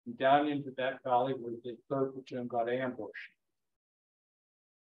 and down into that valley where the 3rd platoon got ambushed.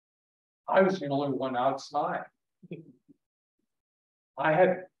 I was the only one outside. I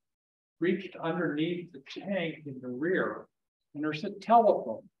had reached underneath the tank in the rear, and there's a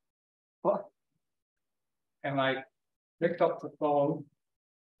telephone. And I picked up the phone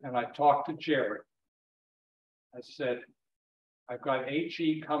and I talked to Jerry. I said, I've got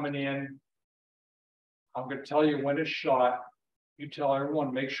HE coming in. I'm going to tell you when it's shot. You tell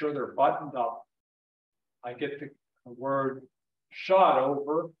everyone, make sure they're buttoned up. I get the word shot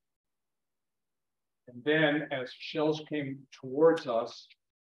over. And then as shells came towards us,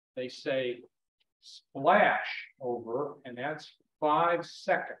 they say splash over, and that's 5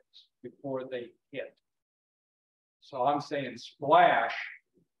 seconds before they hit. So I'm saying splash,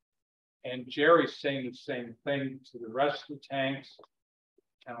 and Jerry's saying the same thing to the rest of the tanks,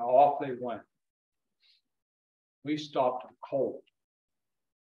 and off they went. We stopped them cold.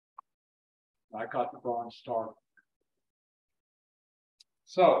 I got the Bronze Star.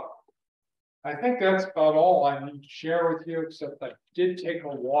 So I think that's about all I need to share with you, except I did take a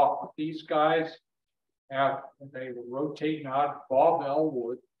walk with these guys. They were rotating out. Bob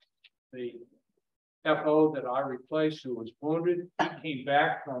Elwood, the FO that I replaced, who was wounded, he came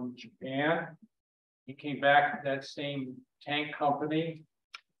back from Japan. He came back to that same tank company.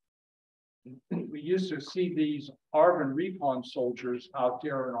 We used to see these ARVN recon soldiers out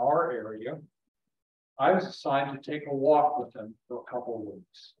there in our area. I was assigned to take a walk with them for a couple of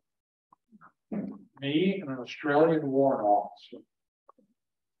weeks. Me and an Australian warrant officer.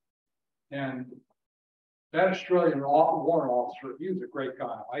 And that Australian warrant officer, he was a great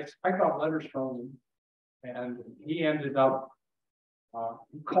guy. I got letters from him, and he ended up,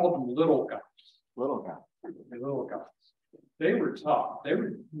 he called them little guys. Little guy. The little guys. They were tough. They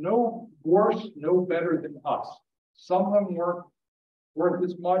were no worse, no better than us. Some of them weren't worth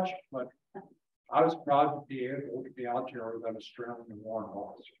as much, but I was proud to be able to be out there with an Australian warrant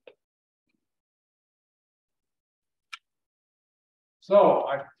officer. So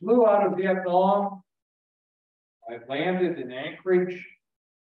I flew out of Vietnam. I landed in Anchorage,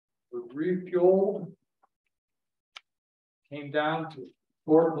 refueled, came down to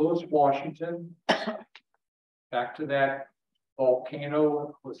Fort Lewis, Washington, back to that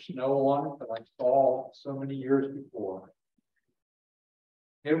volcano with snow on it that I saw so many years before.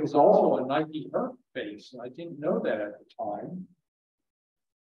 It was also a Nike Herc base, and I didn't know that at the time.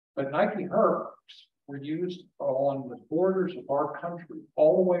 But Nike Hercs were used on the borders of our country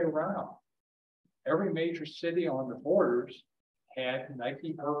all the way around. Every major city on the borders had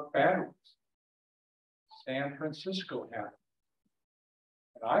Nike Herc batteries. San Francisco had it.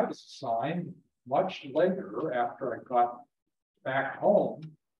 And I was assigned much later, after I got back home,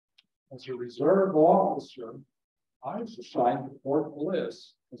 as a reserve officer. I was assigned to Fort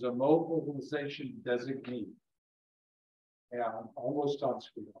Bliss as a mobilization designee. Yeah, I'm almost done,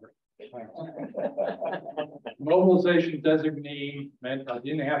 sweetheart. Mobilization designee meant I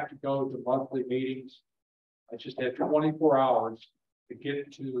didn't have to go to monthly meetings. I just had 24 hours to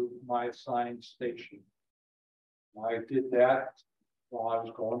get to my assigned station. I did that while I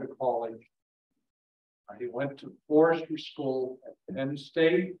was going to college. I went to forestry school at Penn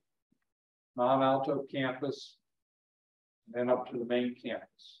State, Mount Alto campus, and then up to the main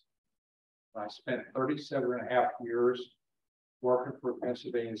campus. I spent 37.5 years working for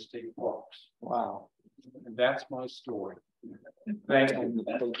Pennsylvania State Parks. Wow. And that's my story. Thank you.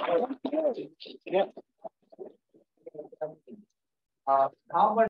 How much